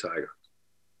started with Tiger,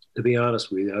 to be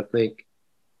honest with you. I think,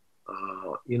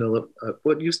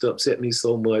 what used to upset me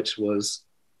so much was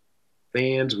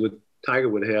Tiger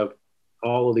would have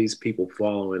all of these people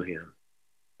following him.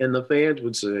 And the fans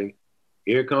would say,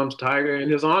 here comes Tiger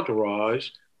and his entourage.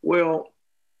 Well,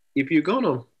 if you're going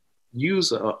to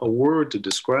use a word to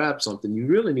describe something, you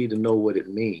really need to know what it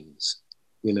means.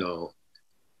 You know,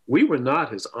 we were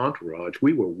not his entourage.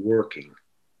 We were working,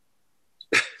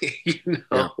 you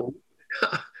know.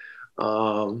 Yeah.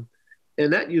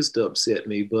 And that used to upset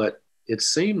me, but it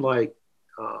seemed like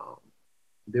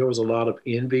there was a lot of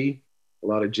envy, a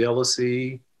lot of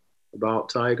jealousy about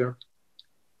Tiger.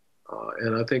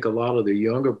 And I think a lot of the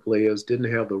younger players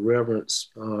didn't have the reverence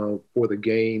for the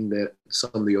game that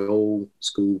some of the old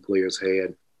school players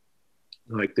had.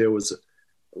 Like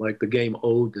the game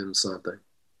owed them something.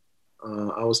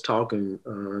 I was talking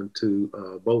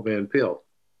to Bo Van Pelt,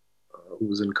 who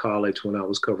was in college when I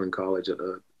was covering college at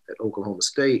Oklahoma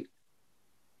State.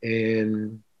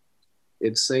 And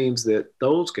it seems that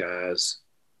those guys,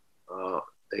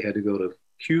 they had to go to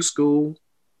Q school,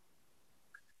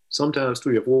 sometimes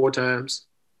 3 or 4 times.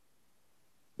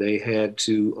 They had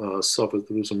to suffer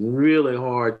through some really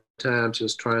hard times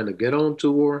just trying to get on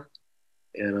tour.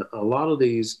 And a lot of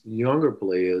these younger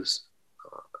players,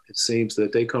 it seems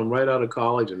that they come right out of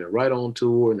college and they're right on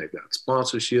tour, and they've got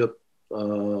sponsorship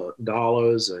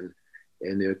dollars, and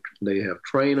they have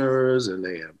trainers, and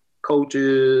they have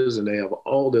coaches, and they have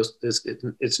all this.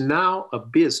 It's now a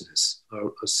business,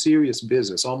 a serious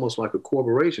business, almost like a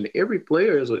corporation. Every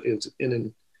player is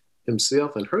in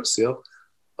himself and herself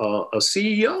a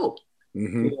CEO,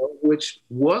 which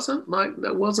wasn't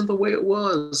the way it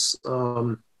was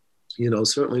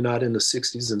certainly not in the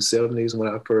 60s and 70s when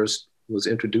I first was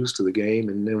introduced to the game.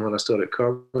 And then when I started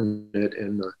covering it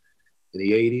in the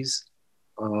 80s,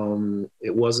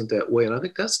 it wasn't that way. And I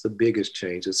think that's the biggest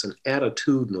change. It's an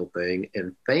attitudinal thing,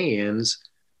 and fans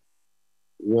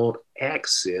want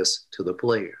access to the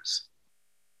players.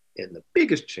 And the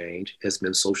biggest change has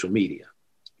been social media.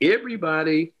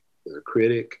 Everybody is a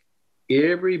critic.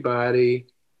 Everybody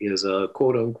is a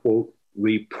quote unquote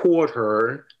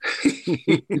reporter.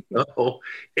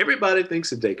 Everybody thinks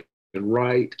that they can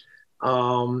write.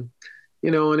 And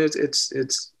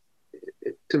it's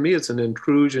to me, it's an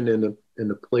intrusion in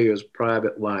the players'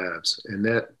 private lives, and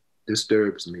that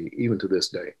disturbs me even to this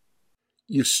day.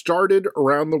 You started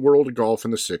around the world of golf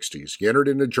in the 60s. You entered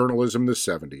into journalism in the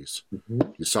 70s.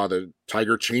 Mm-hmm. You saw the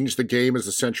Tiger change the game as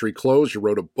the century closed. You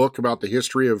wrote a book about the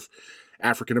history of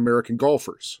African-American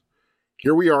golfers.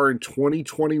 Here we are in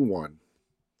 2021.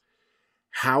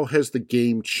 How has the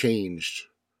game changed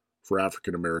for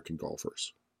African-American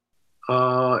golfers?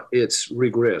 It's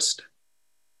regressed.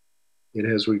 It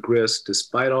has regressed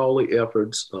despite all the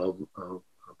efforts of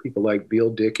people like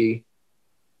Bill Dickey,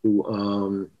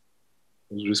 who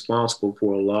was responsible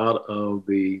for a lot of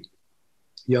the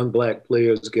young black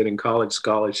players getting college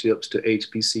scholarships to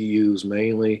HBCUs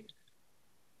mainly.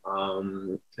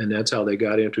 And that's how they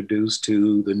got introduced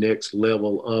to the next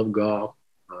level of golf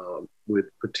with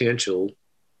potential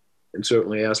and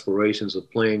certainly aspirations of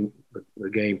playing the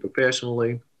game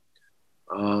professionally.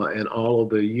 And all of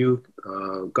the youth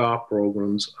golf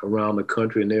programs around the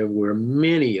country, and there were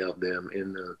many of them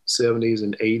in the 70s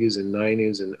and 80s and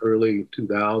 90s and early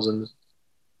 2000s.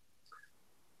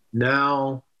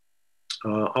 Now,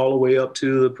 all the way up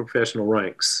to the professional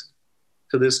ranks.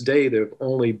 To this day, there have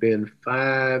only been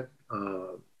 5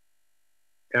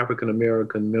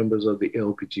 African-American members of the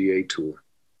LPGA Tour.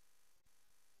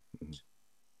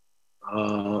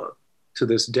 To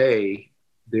this day,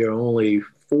 there are only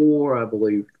 4, I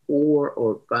believe, 4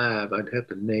 or 5, I'd have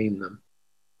to name them,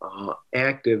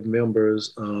 active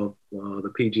members of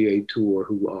the PGA Tour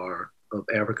who are of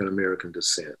African-American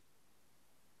descent.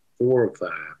 4 or 5.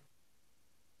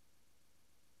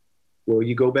 Well,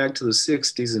 you go back to the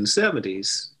 60s and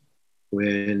 70s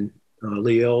when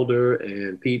Lee Elder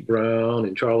and Pete Brown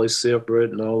and Charlie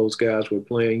Sifford and all those guys were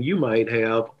playing. You might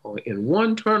have, in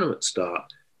one tournament stop,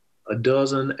 a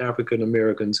dozen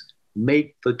African-Americans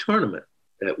make the tournament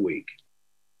that week.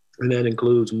 And that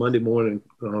includes Monday morning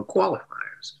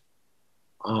qualifiers.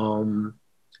 And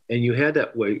you had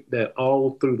that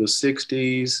all through the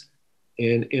 60s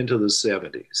and into the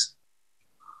 70s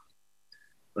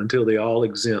until the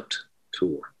all-exempt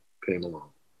tour came along.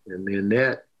 And then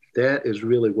that is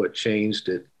really what changed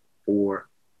it for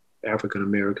African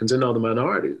Americans and other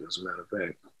minorities, as a matter of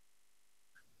fact.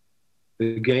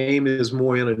 The game is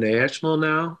more international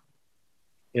now,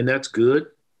 and that's good.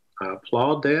 I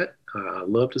applaud that. I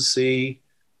love to see,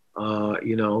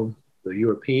 the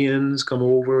Europeans come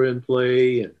over and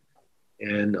play,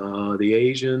 and the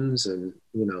Asians, and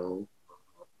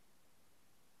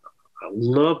I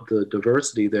love the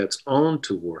diversity that's on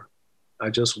tour. I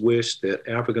just wish that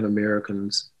African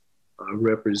Americans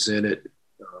represented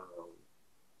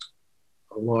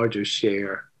a larger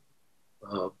share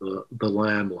of the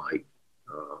limelight,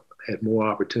 had more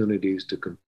opportunities to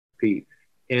compete.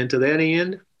 And to that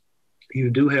end, you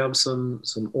do have some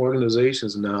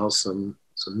organizations now, some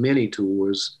mini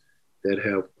tours that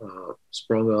have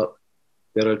sprung up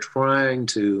that are trying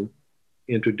to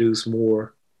introduce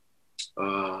more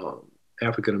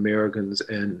African Americans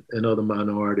and other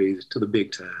minorities to the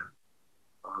big time,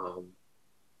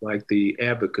 like the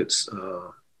Advocates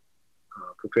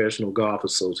Professional Golf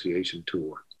Association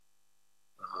Tour.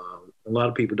 A lot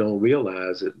of people don't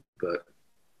realize it, but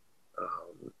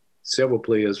several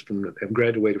players have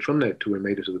graduated from that tour and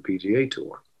made it to the PGA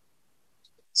Tour.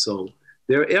 So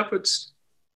there are efforts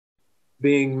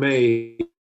being made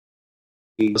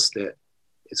that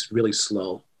it's really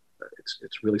slow.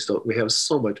 It's really slow. We have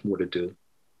so much more to do.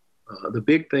 The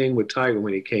big thing with Tiger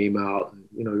when he came out,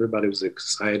 everybody was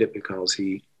excited because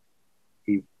he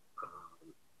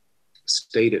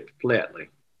stated flatly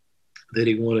that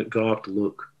he wanted golf to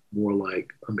look more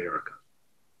like America.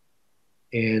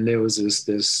 And there was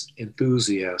this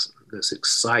enthusiasm, this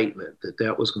excitement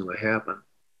that was going to happen.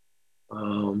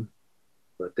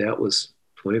 But that was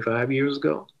 25 years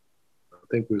ago. I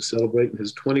think we're celebrating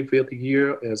his 25th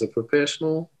year as a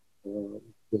professional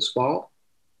this fall.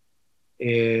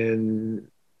 And,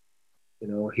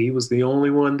 he was the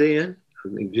only one then. I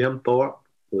mean, Jim Thorpe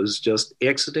was just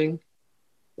exiting,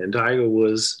 and Tiger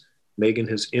was making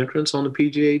his entrance on the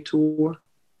PGA Tour.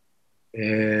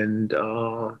 And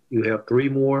you have 3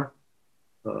 more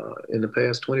in the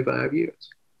past 25 years.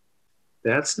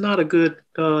 That's not a good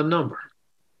number.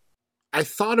 I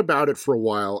thought about it for a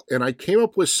while, and I came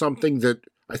up with something that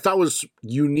I thought was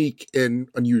unique and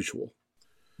unusual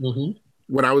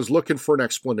when I was looking for an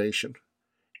explanation.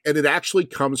 And it actually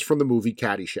comes from the movie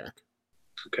Caddyshack.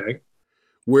 Okay.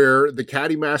 Where the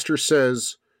caddy master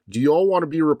says, do you all want to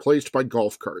be replaced by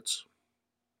golf carts?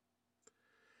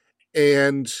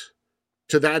 And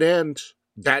to that end,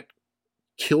 that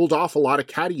killed off a lot of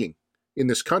caddying in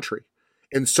this country.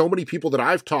 And so many people that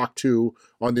I've talked to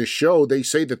on this show, they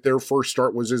say that their first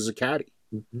start was as a caddy.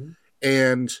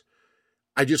 And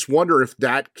I just wonder if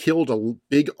that killed a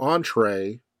big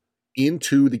entree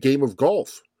into the game of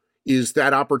golf, is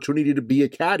that opportunity to be a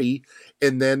caddy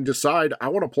and then decide, I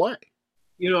want to play.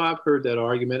 I've heard that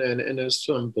argument, and there's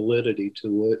some validity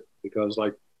to it because,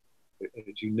 like,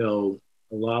 as you know,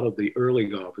 a lot of the early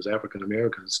golfers, African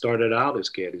Americans, started out as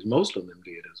caddies. Most of them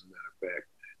did, as a matter of fact.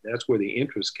 That's where the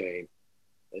interest came,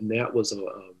 and that was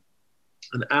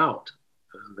an out.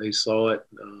 They saw it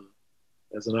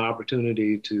as an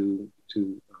opportunity to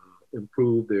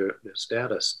improve their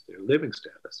status, their living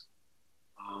status.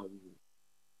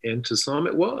 And to some,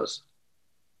 it was.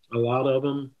 A lot of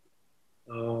them,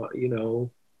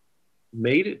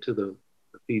 made it to the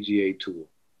PGA Tour,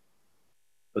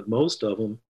 but most of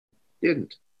them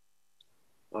didn't.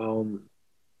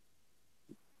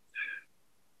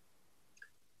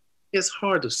 It's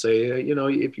hard to say.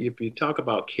 If you talk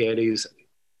about caddies,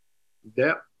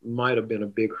 that might have been a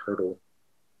big hurdle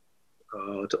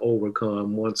to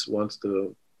overcome once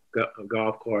the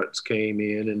golf carts came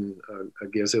in, and I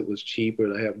guess it was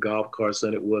cheaper to have golf carts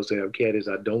than it was to have caddies.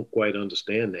 I don't quite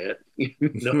understand that,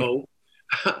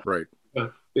 Right.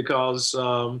 Because,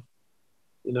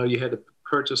 you had to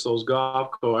purchase those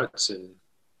golf carts, and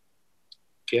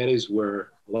caddies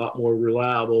were a lot more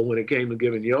reliable when it came to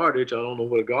giving yardage. I don't know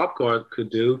what a golf cart could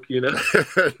do, No.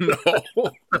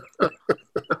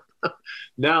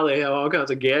 Now they have all kinds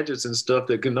of gadgets and stuff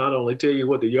that can not only tell you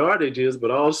what the yardage is,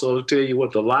 but also tell you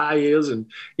what the lie is, and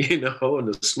and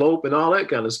the slope and all that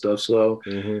kind of stuff. So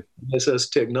this is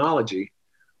technology,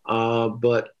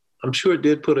 but I'm sure it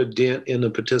did put a dent in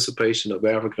the participation of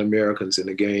African Americans in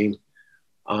the game.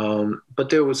 But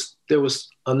there was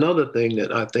another thing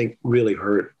that I think really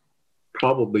hurt,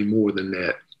 probably more than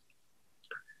that.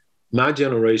 My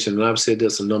generation, and I've said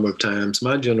this a number of times,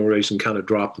 my generation kind of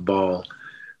dropped the ball.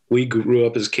 We grew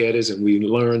up as caddies, and we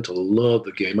learned to love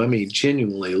the game. I mean,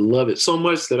 genuinely love it so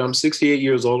much that I'm 68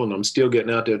 years old and I'm still getting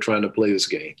out there trying to play this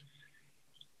game.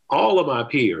 All of my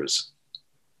peers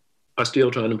are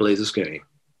still trying to play this game.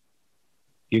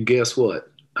 You guess what?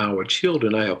 Our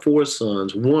children, I have 4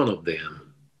 sons, one of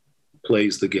them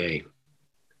plays the game.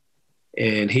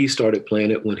 And he started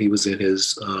playing it when he was in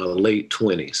his late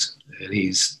 20s, and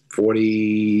he's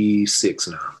 46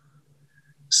 now.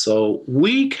 So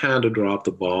we kind of dropped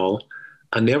the ball.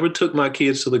 I never took my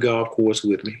kids to the golf course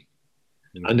with me.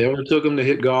 I never took them to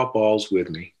hit golf balls with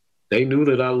me. They knew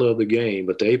that I loved the game,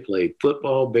 but they played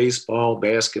football, baseball,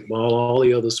 basketball, all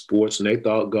the other sports, and they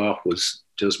thought golf was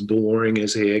just boring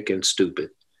as heck and stupid.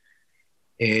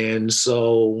 And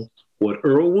so what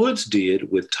Earl Woods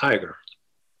did with Tiger,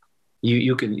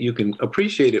 you can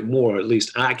appreciate it more, at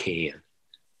least I can,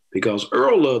 because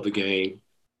Earl loved the game.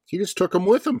 He just took him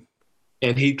with him.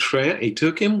 And he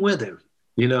took him with him,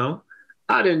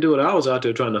 I didn't do it. I was out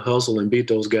there trying to hustle and beat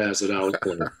those guys that I was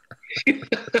playing.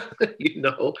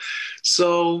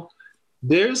 So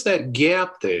there's that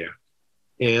gap there.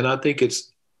 And I think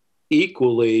it's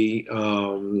equally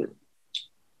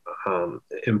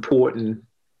important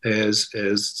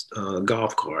as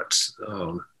golf carts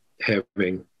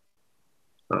having,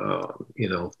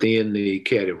 thin the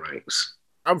caddy ranks.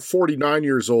 I'm 49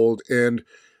 years old, and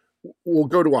we'll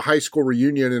go to a high school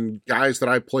reunion, and guys that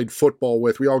I played football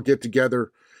with, we all get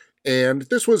together, and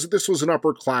this was an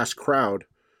upper class crowd,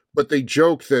 but they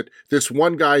joke that this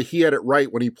one guy, he had it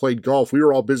right when he played golf. We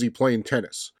were all busy playing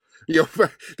tennis.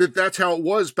 That's how it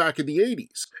was back in the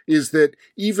 80s, is that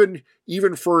even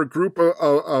for a group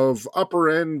of upper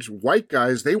end white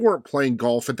guys, they weren't playing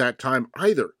golf at that time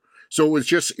either. So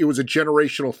it was a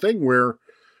generational thing where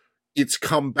it's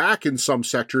come back in some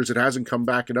sectors. It hasn't come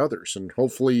back in others. And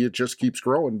hopefully it just keeps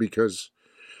growing, because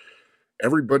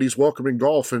everybody's welcoming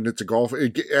golf, and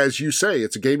as you say,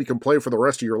 it's a game you can play for the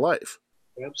rest of your life.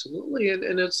 Absolutely.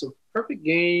 And it's a perfect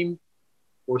game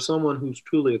for someone who's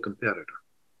truly a competitor.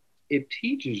 It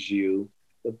teaches you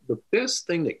the best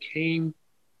thing that came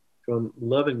from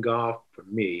loving golf for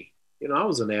me. I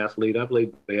was an athlete. I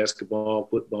played basketball,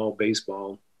 football,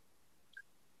 baseball.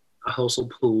 I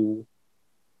hustled pool.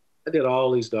 I did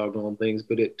all these doggone things,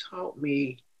 but it taught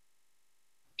me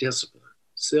discipline,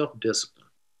 self-discipline,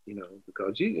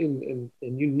 because and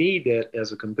you need that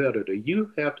as a competitor.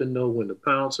 You have to know when to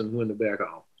pounce and when to back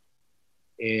off.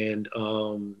 And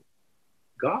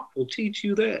golf will teach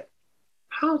you that.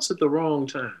 Pounce at the wrong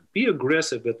time. Be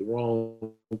aggressive at the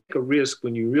wrong. Take a risk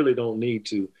when you really don't need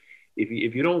to.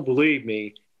 If you don't believe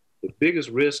me, the biggest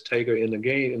risk taker in the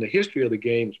game, in the history of the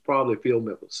game, is probably Phil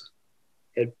Mickelson.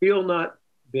 Had Phil not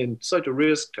been such a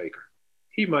risk taker,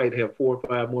 he might have 4 or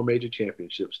 5 more major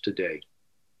championships today.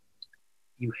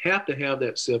 You have to have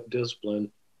that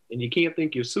self-discipline, and you can't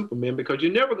think you're Superman because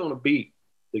you're never going to beat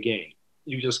the game.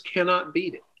 You just cannot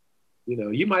beat it.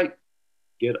 You might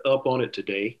get up on it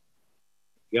today,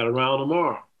 got around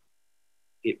tomorrow.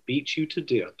 It beats you to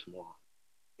death tomorrow.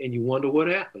 And you wonder what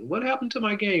happened. What happened to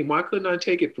my game? Why couldn't I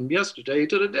take it from yesterday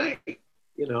to today?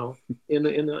 In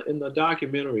the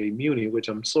documentary Muni, which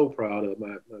I'm so proud of,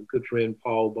 my good friend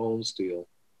Paul Bonesteel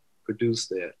produced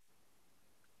that.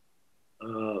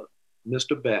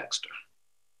 Mr. Baxter.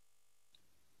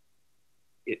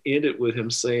 It ended with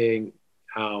him saying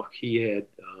how he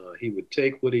would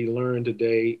take what he learned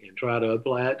today and try to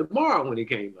apply it tomorrow when he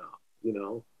came out.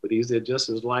 But he said just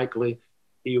as likely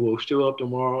he will show up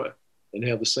tomorrow and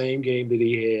have the same game that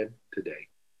he had today.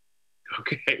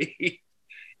 Okay.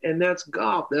 And that's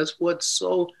golf. That's but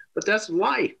that's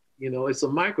life. It's a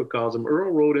microcosm.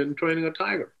 Earl wrote it in Training a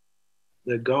Tiger,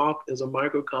 that golf is a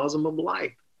microcosm of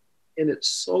life. And it's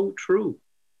so true.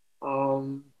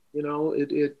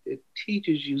 It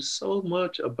teaches you so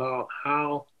much about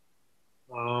how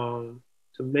to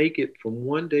make it from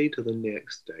one day to the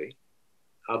next day,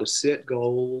 how to set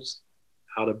goals,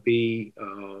 how to be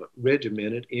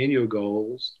regimented in your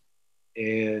goals,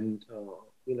 and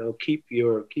keep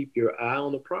your eye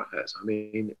on the prize. I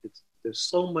mean, there's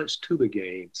so much to the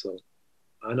game. So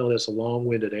I know that's a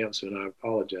long-winded answer, and I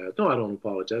apologize. No, I don't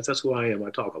apologize. That's who I am. I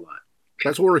talk a lot.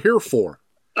 That's what we're here for.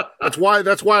 That's why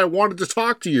I wanted to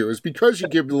talk to you, is because you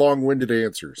give long-winded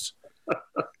answers.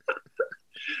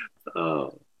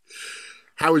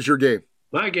 How is your game?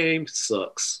 My game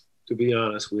sucks, to be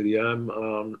honest with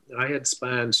you. I had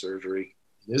spine surgery.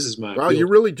 This is my. Wow, you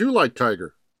really do like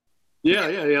Tiger. Yeah.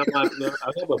 I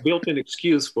have a built-in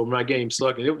excuse for my game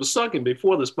sucking. It was sucking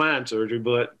before the spine surgery,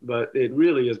 but it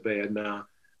really is bad now.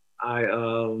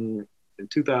 In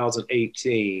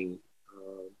 2018,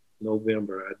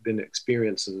 November, I'd been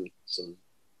experiencing some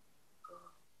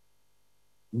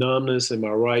numbness in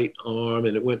my right arm,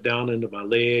 and it went down into my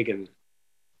leg, and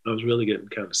I was really getting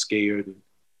kind of scared. And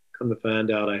come to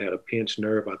find out, I had a pinched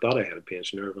nerve. I thought I had a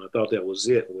pinched nerve, and I thought that was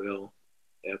it. Well,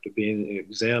 after being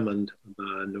examined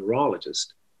by a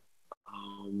neurologist,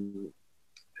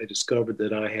 I discovered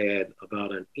that I had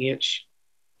about an inch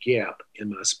gap in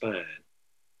my spine,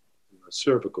 in my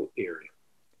cervical area.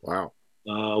 Wow.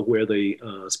 Where the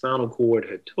spinal cord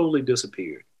had totally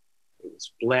disappeared. It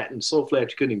was flattened, so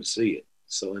flat you couldn't even see it.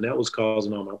 And that was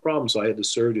causing all my problems. So I had the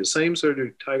surgery, the same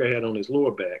surgery Tiger had on his lower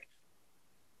back,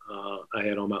 I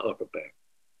had on my upper back.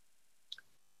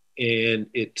 And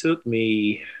it took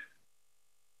me,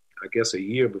 I guess, a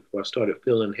year before I started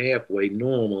feeling halfway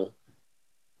normal.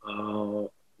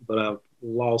 But I've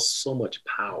lost so much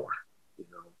power,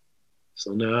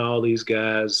 So now these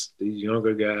guys, these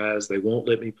younger guys, they won't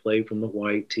let me play from the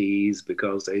white tees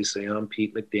because they say I'm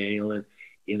Pete McDaniel, and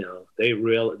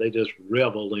they just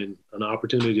revel in an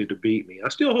opportunity to beat me. I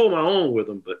still hold my own with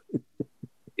them, but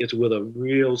it's with a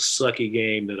real sucky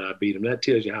game that I beat them. That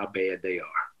tells you how bad they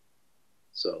are.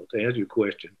 So to answer your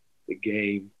question, the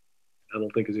game, I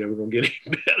don't think it's ever going to get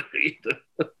any better either.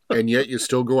 And yet you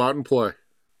still go out and play.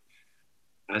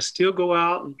 I still go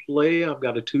out and play. I've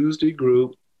got a Tuesday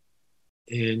group.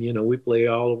 And, we play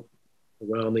all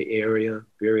around the area,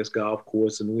 various golf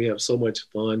courses, and we have so much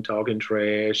fun talking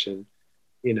trash. And,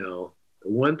 the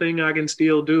one thing I can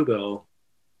still do, though,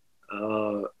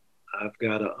 I've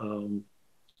got a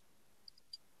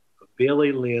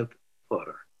belly length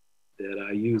putter that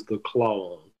I use the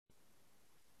claw on.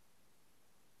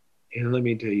 And let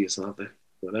me tell you something.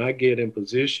 When I get in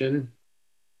position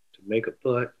to make a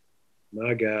putt,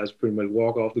 my guys pretty much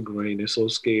walk off the green. They're so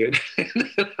scared.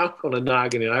 I'm going to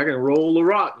knock it in. I can roll the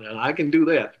rock now. I can do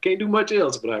that. I can't do much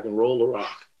else, but I can roll the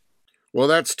rock. Well,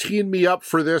 that's teeing me up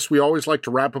for this. We always like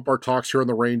to wrap up our talks here on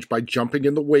the range by jumping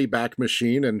in the Wayback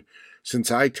Machine. And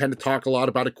since I tend to talk a lot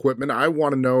about equipment, I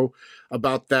want to know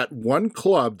about that one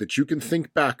club that you can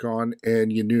think back on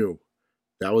and you knew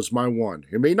that was my one.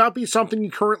 It may not be something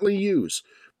you currently use,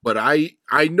 but I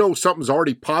know something's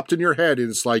already popped in your head, and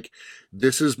it's like,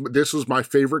 this was my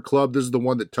favorite club. This is the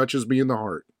one that touches me in the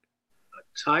heart.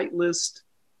 A Titleist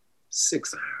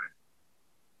 6-iron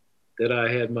that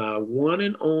I had my one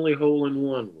and only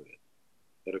hole-in-one with.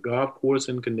 at a golf course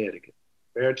in Connecticut,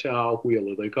 Fairchild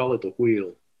Wheeler. They call it the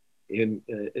Wheel. And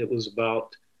it was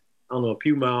about, I don't know, a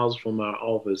few miles from our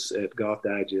office at Golf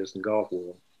Digest and Golf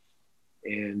World.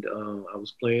 And I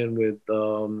was playing with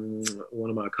one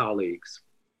of my colleagues.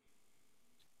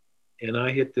 And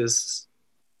I hit this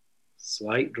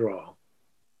slight draw,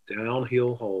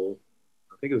 downhill hole.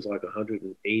 I think it was like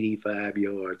 185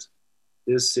 yards.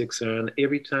 This 6-iron,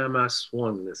 every time I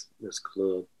swung this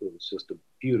club, it was just a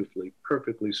beautifully,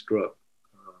 perfectly struck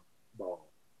ball.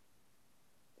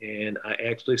 And I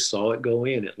actually saw it go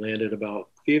in. It landed about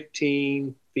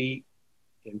 15 feet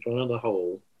in front of the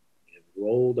hole and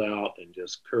rolled out and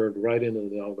just curved right into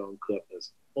the doggone cup. That's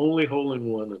the only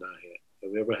hole-in-one that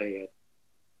I've ever had.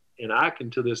 And I can,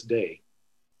 to this day,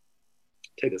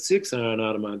 take a 6-iron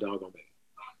out of my doggone bag.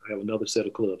 I have another set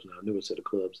of clubs now, a newer set of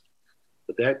clubs.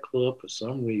 But that club, for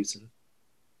some reason,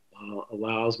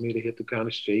 allows me to hit the kind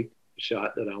of shape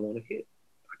shot that I want to hit.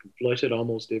 I can flush it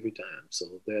almost every time. So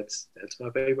that's my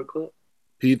favorite club.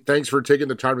 Pete, thanks for taking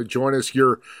the time to join us.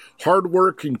 Your hard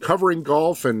work in covering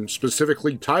golf, and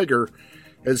specifically Tiger,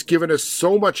 has given us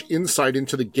so much insight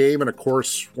into the game, and of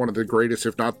course, one of the greatest,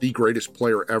 if not the greatest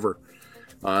player ever.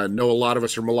 I know a lot of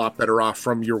us are a lot better off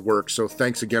from your work, so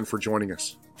thanks again for joining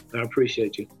us. I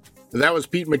appreciate you. That was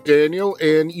Pete McDaniel,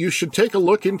 and you should take a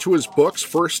look into his books.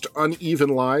 First, Uneven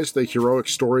Lies, The Heroic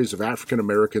Stories of African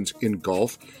Americans in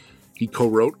Golf. He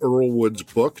co-wrote Earl Wood's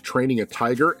book, Training a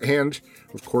Tiger, and,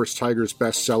 of course, Tiger's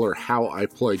bestseller, How I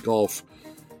Play Golf.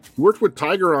 He worked with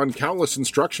Tiger on countless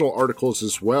instructional articles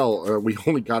as well. We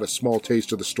only got a small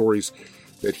taste of the stories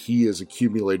that he has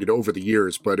accumulated over the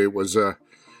years, but it was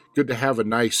good to have a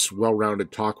nice,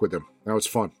 well-rounded talk with him. That was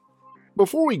fun.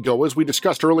 Before we go, as we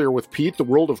discussed earlier with Pete, the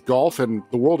world of golf and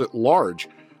the world at large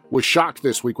was shocked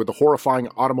this week with the horrifying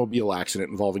automobile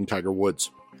accident involving Tiger Woods.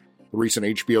 The recent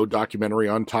HBO documentary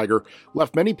on Tiger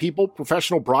left many people,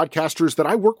 professional broadcasters that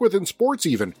I work with in sports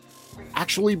even,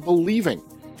 actually believing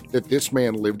that this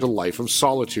man lived a life of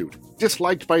solitude,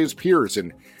 disliked by his peers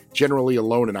and generally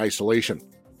alone in isolation.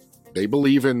 They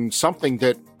believe in something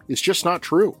that is just not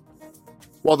true.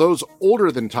 While those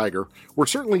older than Tiger were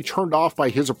certainly turned off by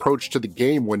his approach to the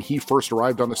game when he first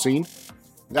arrived on the scene,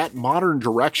 that modern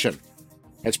direction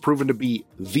has proven to be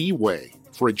the way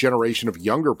for a generation of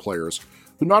younger players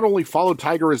who not only followed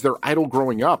Tiger as their idol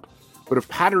growing up, but have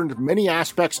patterned many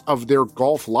aspects of their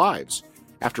golf lives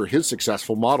after his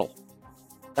successful model.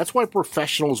 That's why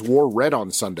professionals wore red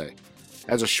on Sunday,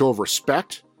 as a show of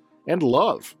respect and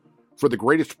love for the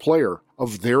greatest player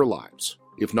of their lives,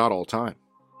 if not all time.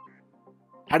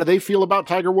 How do they feel about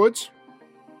Tiger Woods?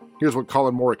 Here's what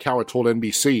Colin Morikawa told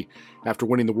NBC after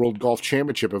winning the World Golf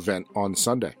Championship event on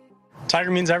Sunday.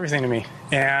 Tiger means everything to me.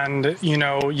 And,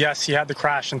 yes, he had the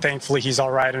crash, and thankfully he's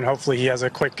all right, and hopefully he has a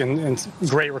quick and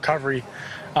great recovery.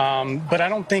 But I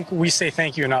don't think we say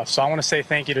thank you enough. So I want to say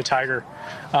thank you to Tiger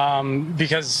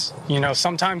because,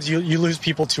 sometimes you lose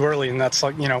people too early. And that's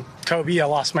like, Kobe, I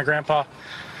lost my grandpa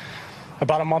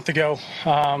about a month ago.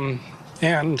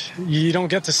 And you don't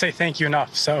get to say thank you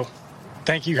enough. So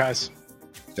thank you, guys.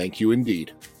 Thank you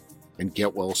indeed. And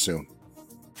get well soon.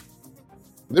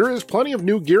 There is plenty of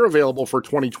new gear available for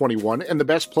 2021, and the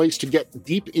best place to get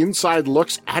deep inside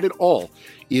looks at it all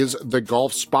is the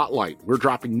Golf Spotlight. We're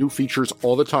dropping new features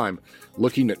all the time,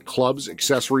 looking at clubs,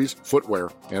 accessories,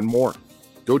 footwear, and more.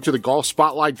 Go to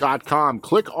thegolfspotlight.com,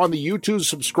 click on the YouTube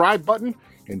subscribe button,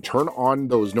 and turn on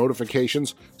those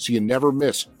notifications so you never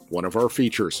miss one of our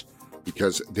features,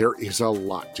 because there is a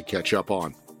lot to catch up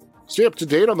on. Stay up to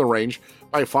date on the range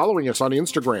by following us on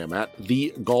Instagram at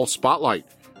The Golf Spotlight.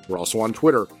 We're also on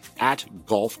Twitter at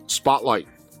Golf Spotlight.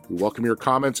 We welcome your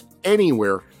comments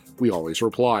anywhere. We always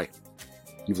reply.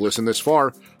 You've listened this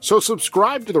far, so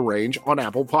subscribe to The Range on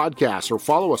Apple Podcasts or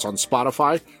follow us on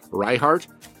Spotify or iHeart.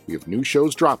 We have new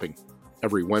shows dropping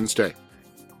every Wednesday.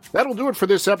 That'll do it for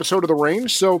this episode of The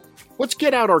Range, so let's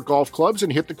get out our golf clubs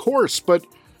and hit the course. But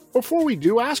before we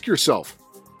do, ask yourself,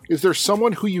 is there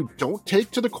someone who you don't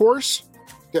take to the course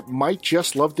that might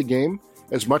just love the game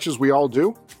as much as we all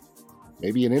do?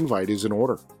 Maybe an invite is in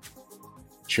order.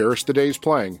 Cherish the days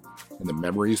playing and the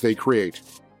memories they create.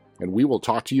 And we will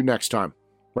talk to you next time,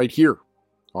 right here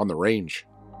on The Range.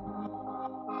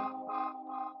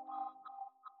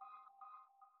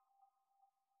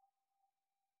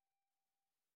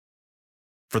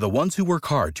 For the ones who work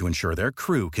hard to ensure their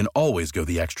crew can always go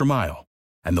the extra mile,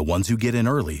 and the ones who get in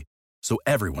early so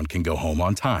everyone can go home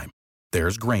on time,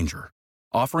 there's Grainger,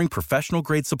 offering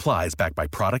professional-grade supplies backed by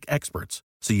product experts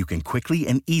so you can quickly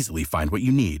and easily find what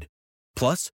you need.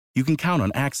 Plus, you can count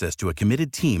on access to a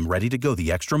committed team ready to go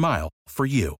the extra mile for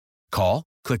you. Call,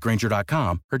 click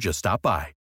Grainger.com, or just stop by.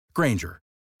 Grainger,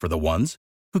 for the ones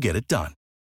who get it done.